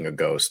about seeing a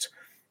ghost,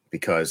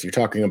 because you're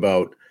talking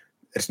about,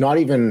 it's not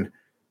even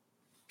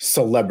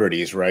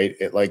celebrities, right?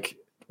 Like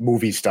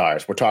movie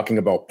stars. We're talking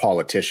about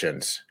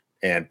politicians,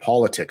 and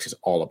politics is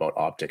all about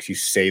optics. You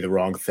say the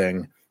wrong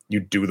thing, you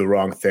do the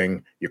wrong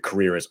thing, your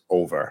career is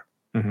over.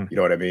 Mm-hmm. You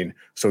know what I mean?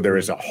 So there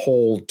is a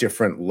whole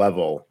different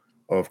level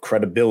of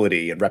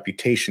credibility and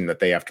reputation that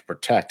they have to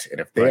protect. And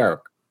if they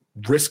are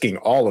risking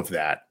all of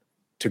that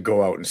to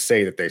go out and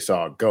say that they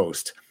saw a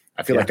ghost,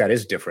 I feel like that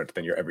is different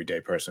than your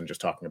everyday person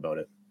just talking about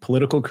it.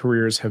 Political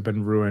careers have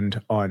been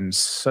ruined on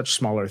such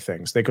smaller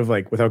things. Think of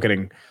like, without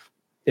getting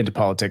into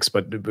politics,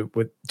 but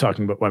with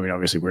talking about,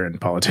 obviously we're in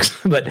politics,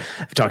 but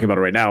talking about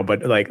it right now,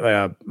 but like,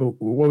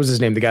 what was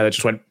his name? The guy that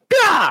just went,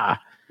 "Gah!"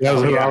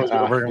 Is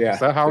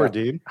that Howard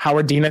Dean?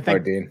 Howard Dean, I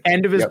think.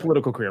 End of his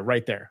political career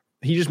right there.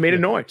 He just made a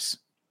noise.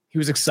 He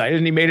was excited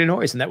and he made a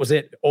noise, and that was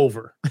it.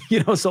 Over.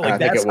 So like, I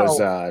think it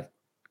was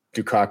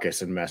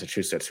Dukakis in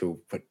Massachusetts who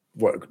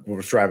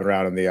was driving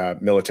around in the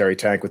military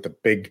tank with the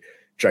big,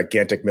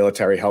 gigantic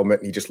military helmet,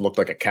 and he just looked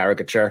like a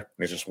caricature. And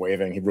he's just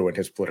waving. He ruined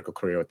his political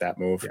career with that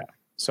move. Yeah.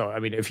 So I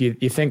mean, if you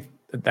think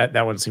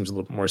that one seems a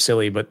little more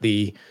silly, but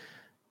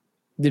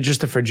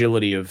just the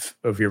fragility of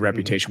your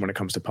reputation when it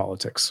comes to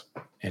politics,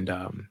 and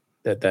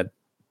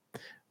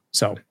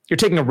so you're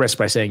taking a risk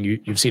by saying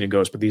you've seen a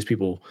ghost, but these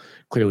people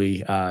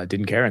clearly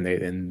didn't care,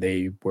 and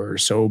they were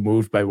so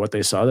moved by what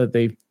they saw that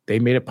they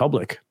made it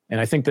public. And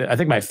I think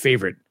my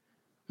favorite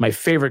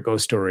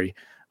ghost story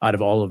out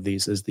of all of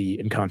these is the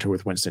encounter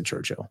with Winston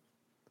Churchill.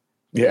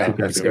 Yeah,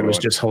 it was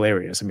just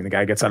hilarious. I mean, the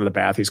guy gets out of the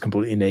bath, he's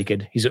completely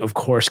naked. He's of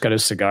course got a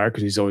cigar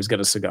because he's always got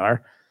a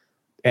cigar,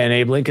 and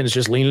Abe Lincoln's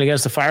just leaning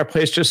against the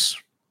fireplace,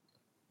 just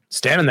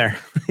standing there.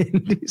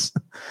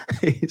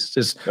 he's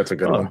just, that's a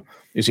good one.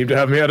 You seem to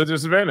have me at a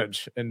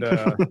disadvantage, and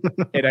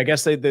and I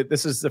guess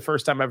this is the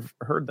first time I've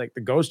heard like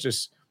the ghost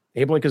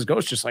Abe Lincoln's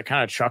ghost just like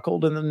kind of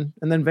chuckled and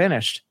then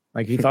vanished.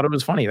 Like he thought it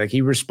was funny. Like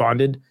he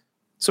responded.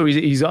 So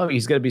he's got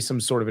to be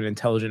some sort of an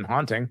intelligent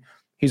haunting.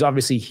 He's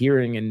obviously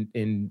hearing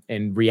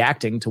and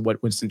reacting to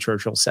what Winston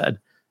Churchill said.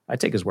 I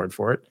take his word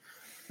for it.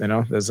 You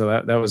know,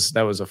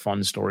 that was a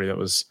fun story. There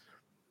was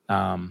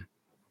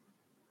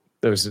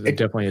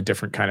definitely a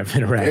different kind of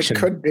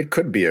interaction. It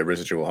could be a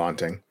residual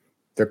haunting.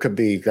 There could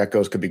be that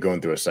ghost could be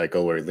going through a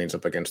cycle where he leans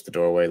up against the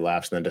doorway,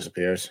 laughs, and then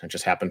disappears. It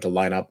just happened to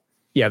line up.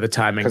 Yeah, the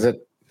timing. Because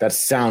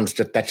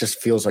that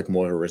just feels like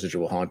more of a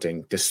residual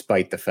haunting,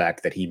 despite the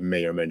fact that he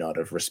may or may not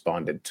have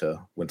responded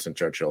to Winston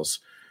Churchill's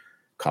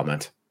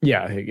comment.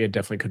 Yeah, it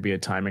definitely could be a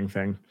timing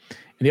thing.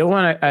 And the other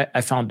one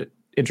I found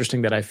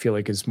interesting that I feel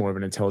like is more of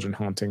an intelligent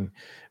haunting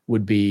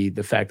would be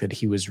the fact that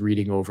he was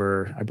reading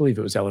over, I believe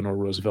it was Eleanor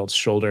Roosevelt's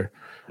shoulder,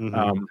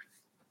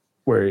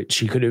 where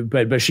she could have,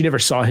 but she never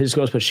saw his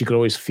ghost, but she could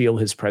always feel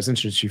his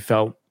presence, and she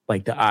felt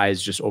like the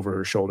eyes just over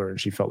her shoulder,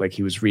 and she felt like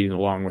he was reading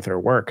along with her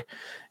work.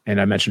 And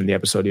I mentioned in the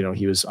episode, you know,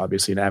 he was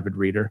obviously an avid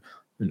reader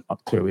and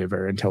clearly a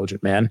very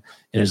intelligent man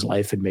in his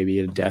life, and maybe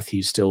in death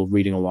he's still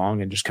reading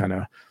along and just kind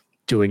of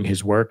doing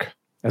his work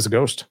as a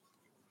ghost.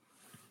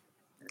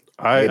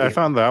 I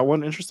found that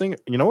one interesting.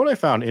 You know what I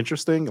found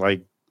interesting?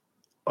 Like,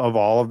 of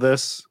all of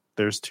this,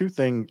 there's two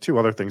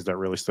other things that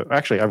really stood.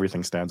 Actually,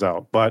 everything stands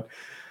out. But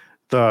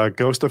the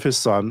ghost of his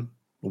son,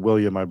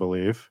 William, I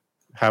believe,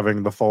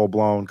 having the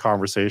full-blown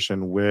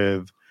conversation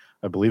with,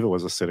 I believe it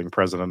was a sitting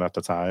president at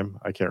the time.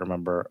 I can't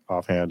remember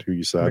offhand who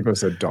you said. I think it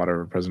was the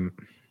daughter of a president.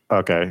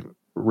 Okay.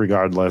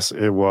 Regardless,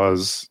 that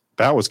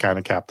was kind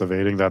of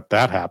captivating that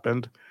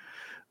happened.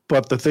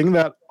 But the thing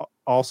that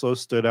also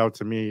stood out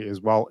to me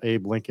is while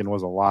Abe Lincoln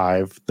was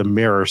alive, the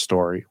mirror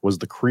story was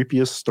the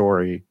creepiest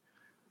story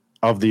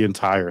of the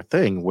entire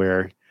thing,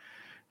 where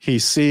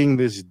he's seeing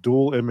these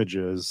dual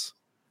images,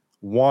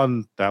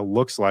 one that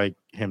looks like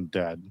him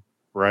dead,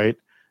 right?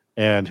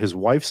 And his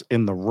wife's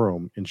in the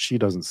room and she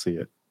doesn't see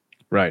it.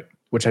 Right.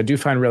 Which I do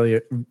find really,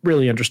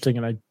 really interesting.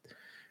 And I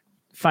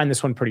find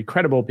this one pretty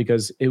credible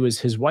because it was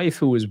his wife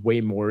who was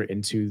way more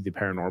into the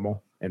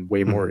paranormal and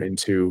way more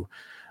into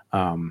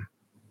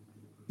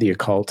the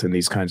occult and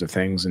these kinds of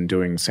things and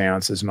doing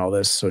seances and all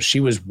this. So she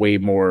was way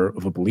more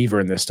of a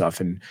believer in this stuff.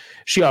 And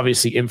she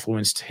obviously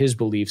influenced his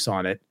beliefs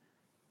on it.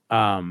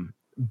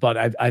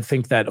 But I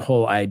think that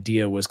whole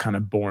idea was kind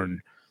of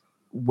born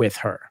with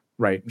her,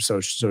 right? So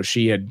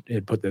she had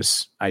put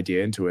this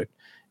idea into it.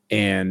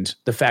 And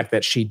the fact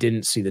that she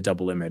didn't see the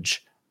double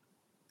image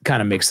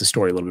kind of makes the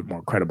story a little bit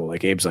more credible.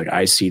 Like Abe's like,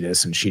 I see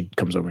this, and she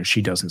comes over and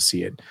she doesn't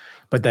see it.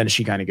 But then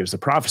she kind of gives the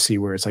prophecy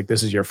where it's like,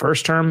 this is your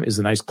first term, is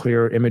a nice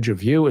clear image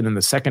of you. And then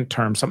the second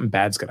term, something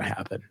bad's going to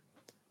happen.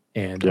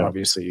 And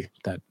obviously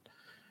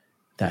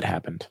that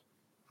happened.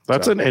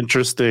 That's an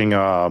interesting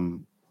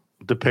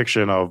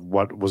depiction of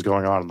what was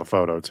going on in the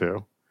photo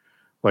too.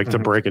 Like to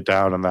break it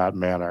down in that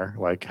manner,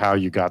 like how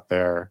you got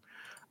there.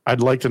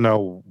 I'd like to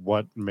know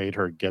what made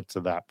her get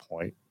to that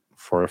point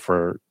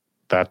for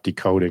that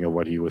decoding of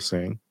what he was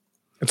seeing.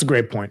 That's a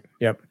great point.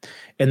 Yep.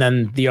 And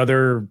then the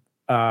other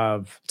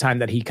time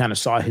that he kind of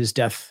saw his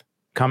death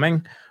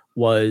coming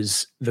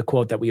was the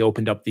quote that we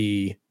opened up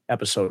the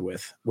episode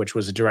with, which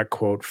was a direct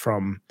quote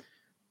from,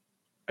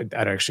 I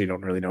actually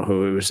don't really know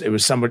who it was. It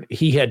was somebody,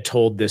 he had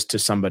told this to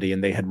somebody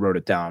and they had wrote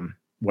it down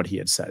what he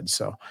had said.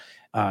 So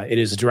it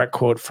is a direct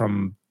quote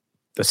from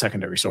the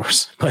secondary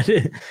source, but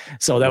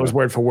so that was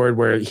word for word,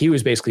 where he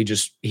was basically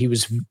he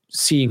was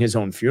seeing his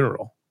own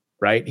funeral,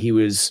 right? He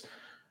was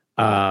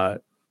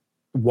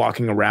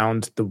walking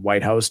around the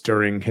White House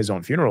during his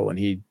own funeral, and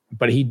he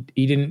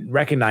didn't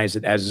recognize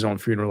it as his own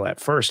funeral at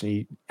first. And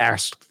he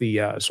asked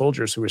the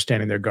soldiers who were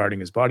standing there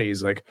guarding his body,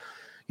 he's like,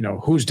 you know,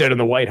 who's dead in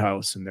the White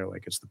House? And they're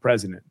like, it's the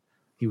president.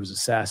 He was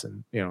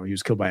assassin. You know, he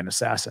was killed by an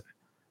assassin.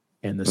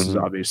 And this is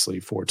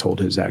obviously foretold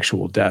his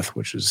actual death,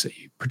 which is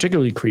a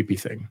particularly creepy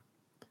thing.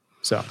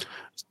 So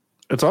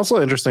it's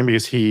also interesting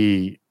because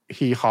he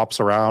hops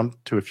around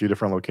to a few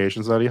different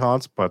locations that he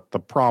haunts, but the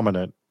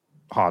prominent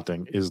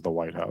haunting is the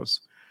White House.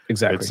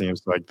 Exactly. It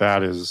seems like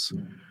that is,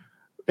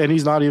 and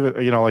he's not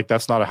even, you know, like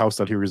that's not a house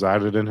that he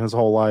resided in his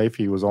whole life.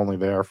 He was only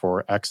there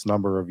for X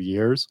number of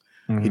years.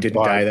 He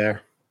didn't die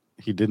there.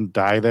 He didn't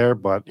die there,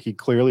 but he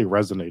clearly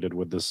resonated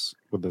with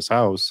this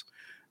house,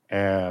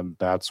 and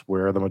that's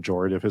where the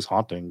majority of his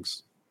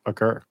hauntings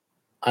occur.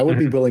 I would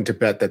be willing to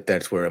bet that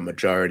that's where a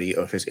majority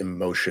of his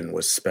emotion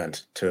was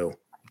spent too.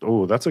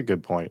 Oh, that's a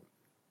good point.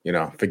 You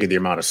know, figure the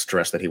amount of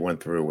stress that he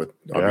went through with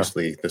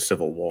obviously the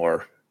Civil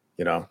War.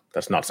 You know,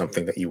 that's not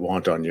something that you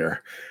want on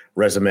your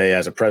resume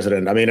as a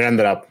president. I mean, it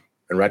ended up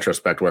in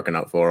retrospect working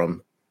out for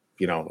him,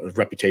 you know,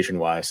 reputation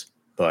wise.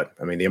 But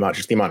I mean, the amount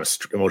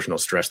of emotional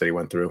stress that he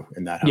went through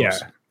in that house. Yeah.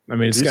 I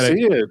mean,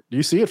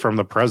 you see it from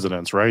the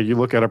presidents, right? You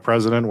look at a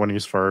president when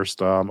he's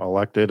first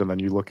elected, and then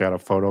you look at a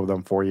photo of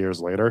them 4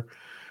 years later.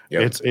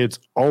 Yep. It's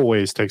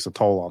always takes a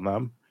toll on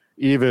them,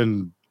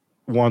 even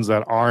ones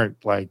that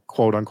aren't like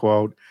quote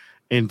unquote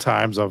in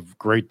times of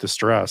great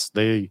distress.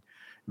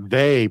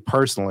 They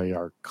personally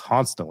are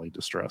constantly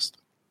distressed.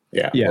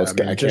 Yeah, yeah. Well,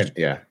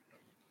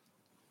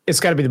 it's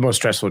got to be the most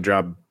stressful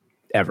job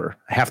ever.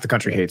 Half the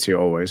country hates you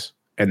always,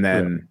 and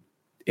then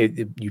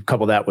you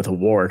couple that with a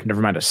war,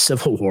 never mind a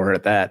civil war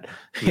at that,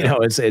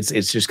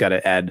 it's just got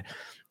to add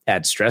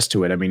stress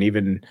to it. I mean,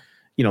 even,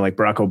 like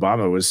Barack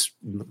Obama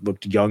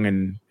looked young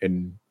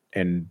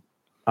and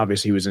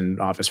obviously he was in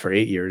office for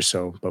 8 years.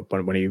 So,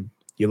 but when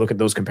you look at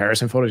those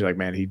comparison photos, you're like,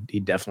 man, he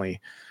definitely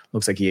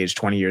looks like he aged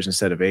 20 years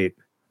instead of 8.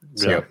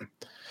 So, Yeah.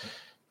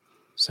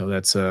 So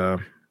that's,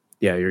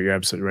 you're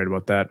absolutely right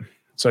about that.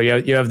 So yeah,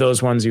 you have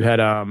those ones. You had,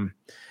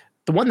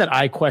 the one that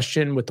I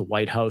question with the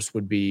White House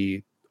would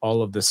be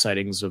all of the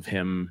sightings of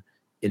him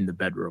in the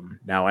bedroom.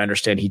 Now, I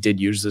understand he did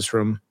use this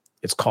room.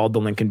 It's called the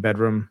Lincoln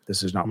bedroom.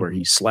 This is not where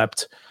he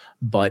slept,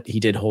 but he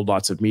did hold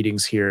lots of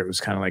meetings here. It was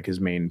kind of like his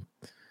main,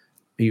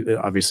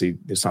 obviously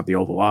it's not the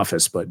Oval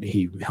Office, but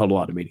he held a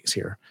lot of meetings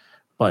here.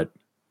 But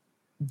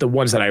the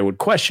ones that I would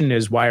question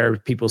is, why are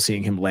people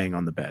seeing him laying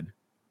on the bed?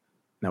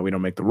 Now, we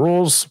don't make the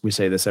rules. We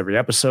say this every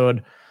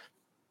episode.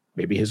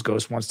 Maybe his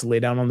ghost wants to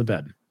lay down on the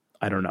bed.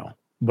 I don't know.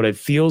 But it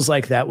feels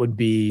like that would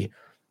be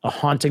a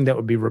haunting that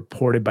would be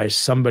reported by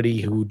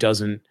somebody who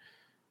doesn't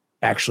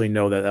actually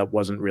know that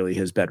wasn't really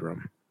his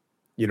bedroom.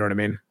 You know what I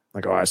mean?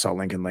 Like, oh, I saw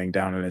Lincoln laying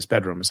down in his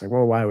bedroom. It's like,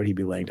 well, why would he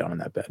be laying down in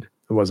that bed?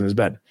 It wasn't his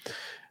bed.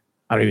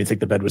 I don't even think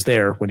the bed was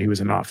there when he was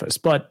in office.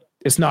 But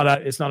it's not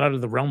out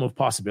of the realm of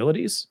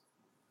possibilities.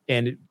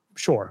 And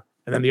sure.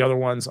 And then the other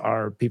ones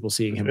are people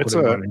seeing him put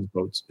on his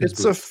boats.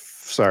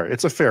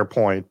 It's a fair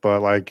point,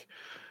 but like,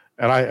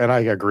 and I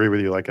agree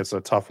with you. Like, it's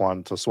a tough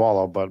one to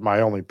swallow. But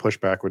my only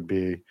pushback would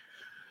be,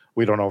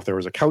 we don't know if there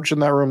was a couch in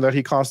that room that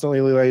he constantly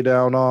lay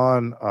down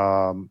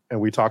on. And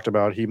we talked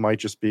about he might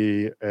just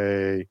be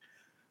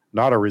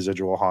not a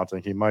residual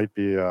haunting. He might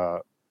be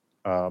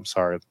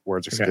sorry,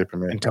 words escaping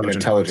me. An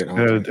intelligent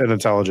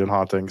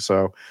haunting.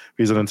 So if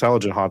he's an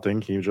intelligent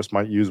haunting, he just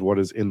might use what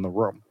is in the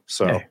room.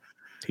 So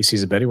he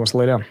sees a bed, he wants to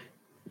lay down.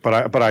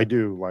 But I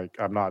do, like,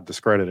 I'm not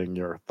discrediting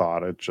your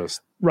thought. It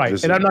just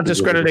right, and I'm not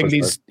discrediting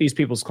these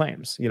people's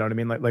claims. You know what I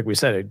mean? Like we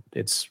said,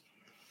 it's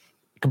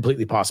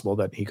completely possible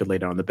that he could lay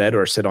down on the bed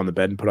or sit on the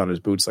bed and put on his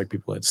boots like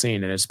people had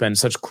seen. And it's been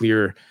such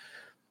clear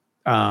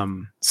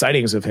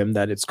sightings of him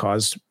that it's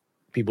caused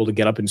people to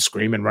get up and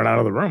scream and run out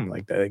of the room.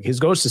 Like his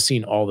ghost is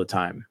seen all the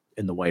time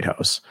in the White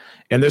House.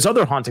 And there's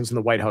other hauntings in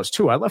the White House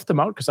too. I left them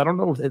out because I don't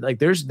know if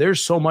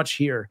there's so much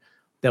here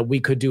that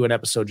we could do an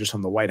episode just on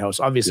the White House.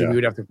 Obviously, we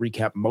would have to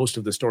recap most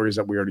of the stories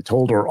that we already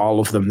told, or all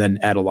of them, then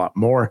add a lot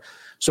more.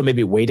 So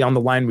maybe way down the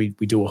line, we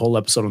do a whole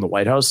episode on the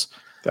White House.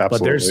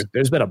 Absolutely. But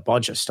there's been a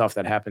bunch of stuff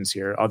that happens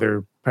here.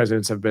 Other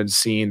presidents have been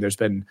seen. There's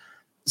been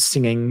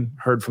singing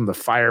heard from the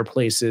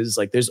fireplaces.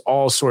 Like, there's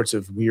all sorts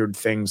of weird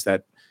things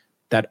that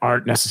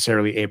aren't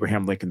necessarily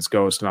Abraham Lincoln's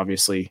ghost. And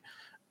obviously,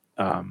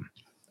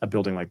 a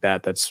building like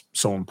that's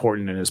so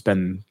important and has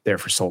been there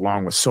for so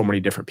long, with so many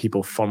different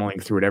people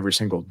funneling through it every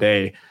single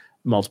day.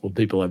 Multiple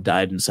people have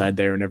died inside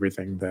there and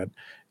everything, that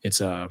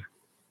it's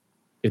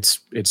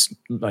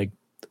like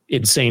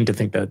insane to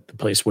think that the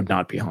place would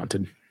not be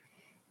haunted.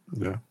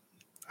 Yeah.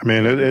 I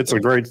mean, it's a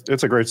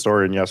great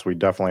story. And yes, we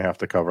definitely have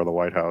to cover the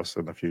White House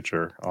in the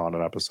future on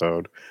an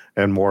episode,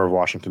 and more of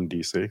Washington,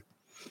 D.C.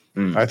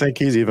 I think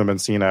he's even been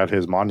seen at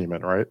his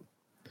monument, right?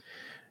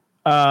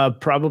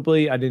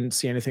 Probably. I didn't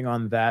see anything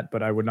on that,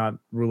 but I would not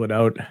rule it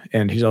out.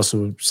 And he's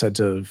also said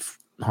to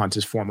haunt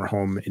his former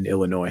home in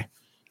Illinois.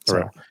 So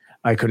right.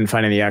 I couldn't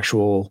find any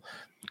actual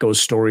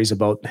ghost stories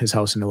about his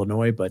house in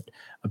Illinois, but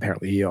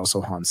apparently he also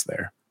haunts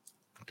there.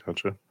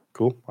 Gotcha.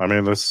 Cool. I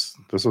mean, this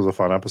was a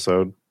fun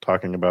episode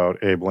talking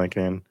about Abe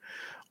Lincoln,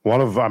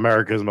 one of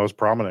America's most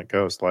prominent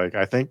ghosts. Like,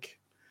 I think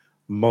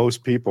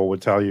most people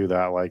would tell you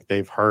that, like,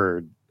 they've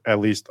heard at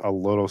least a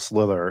little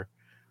slither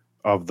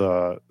of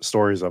the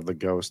stories of the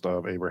ghost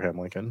of Abraham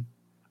Lincoln.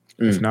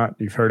 If not,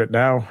 you've heard it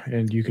now,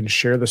 and you can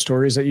share the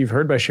stories that you've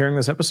heard by sharing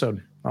this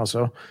episode.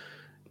 Also,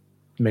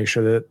 make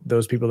sure that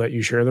those people that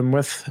you share them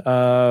with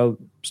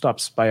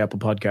stops by Apple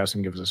Podcasts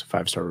and gives us a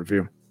 5-star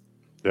review.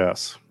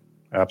 Yes,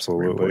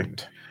 absolutely.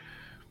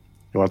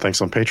 You want to thank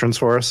some patrons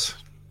for us?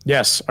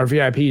 Yes, our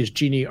VIPs: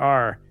 Jeannie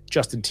R,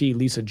 Justin T,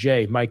 Lisa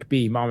J, Mike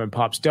B, Mom and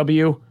Pops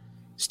W,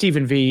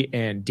 Stephen V,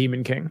 and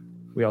Demon King.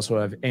 We also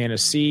have Anna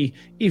C,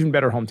 Even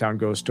Better Hometown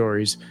Ghost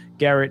Stories,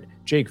 Garrett,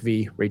 Jake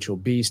V, Rachel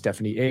B,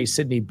 Stephanie A,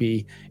 Sydney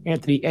B,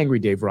 Anthony, Angry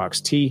Dave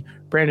Rocks T,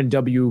 Brandon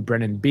W,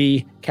 Brennan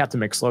B, Captain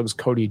McSlugs,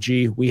 Cody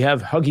G. We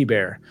have Huggy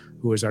Bear,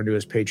 who is our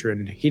newest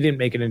patron. He didn't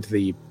make it into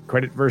the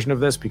credit version of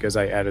this because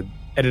I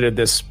edited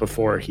this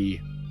before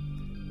he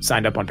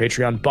signed up on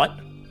Patreon, but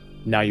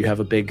now you have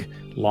a big,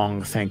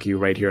 long thank you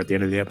right here at the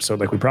end of the episode,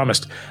 like we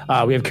promised.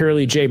 We have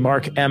Curly J,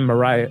 Mark M,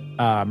 Mariah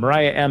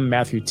M,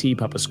 Matthew T,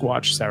 Papa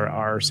Squatch, Sarah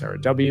R, Sarah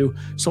W,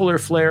 Solar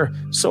Flare,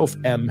 Soph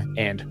M,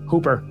 and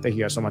Hooper. Thank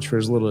you guys so much. For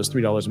as little as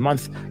 $3 a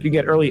month, you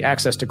get early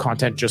access to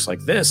content just like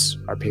this.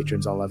 Our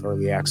patrons all have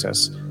early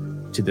access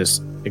to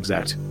this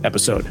exact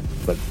episode,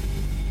 but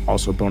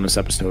also bonus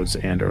episodes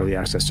and early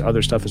access to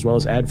other stuff, as well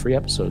as ad-free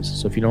episodes.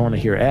 So if you don't want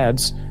to hear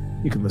ads,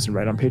 you can listen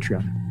right on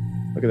Patreon.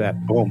 Look at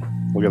that. Boom.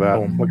 Look at that.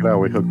 Boom. Look at how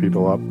we hook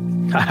people up.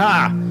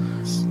 Ha-ha!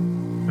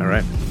 All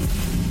right.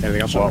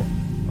 Anything else? Well,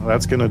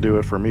 that's going to do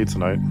it for me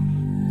tonight.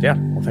 Yeah.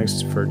 Well,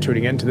 thanks for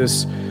tuning in to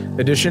this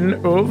edition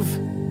of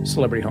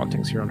Celebrity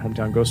Hauntings here on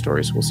Hometown Ghost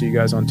Stories. We'll see you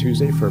guys on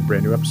Tuesday for a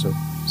brand new episode.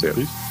 See ya.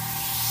 Peace.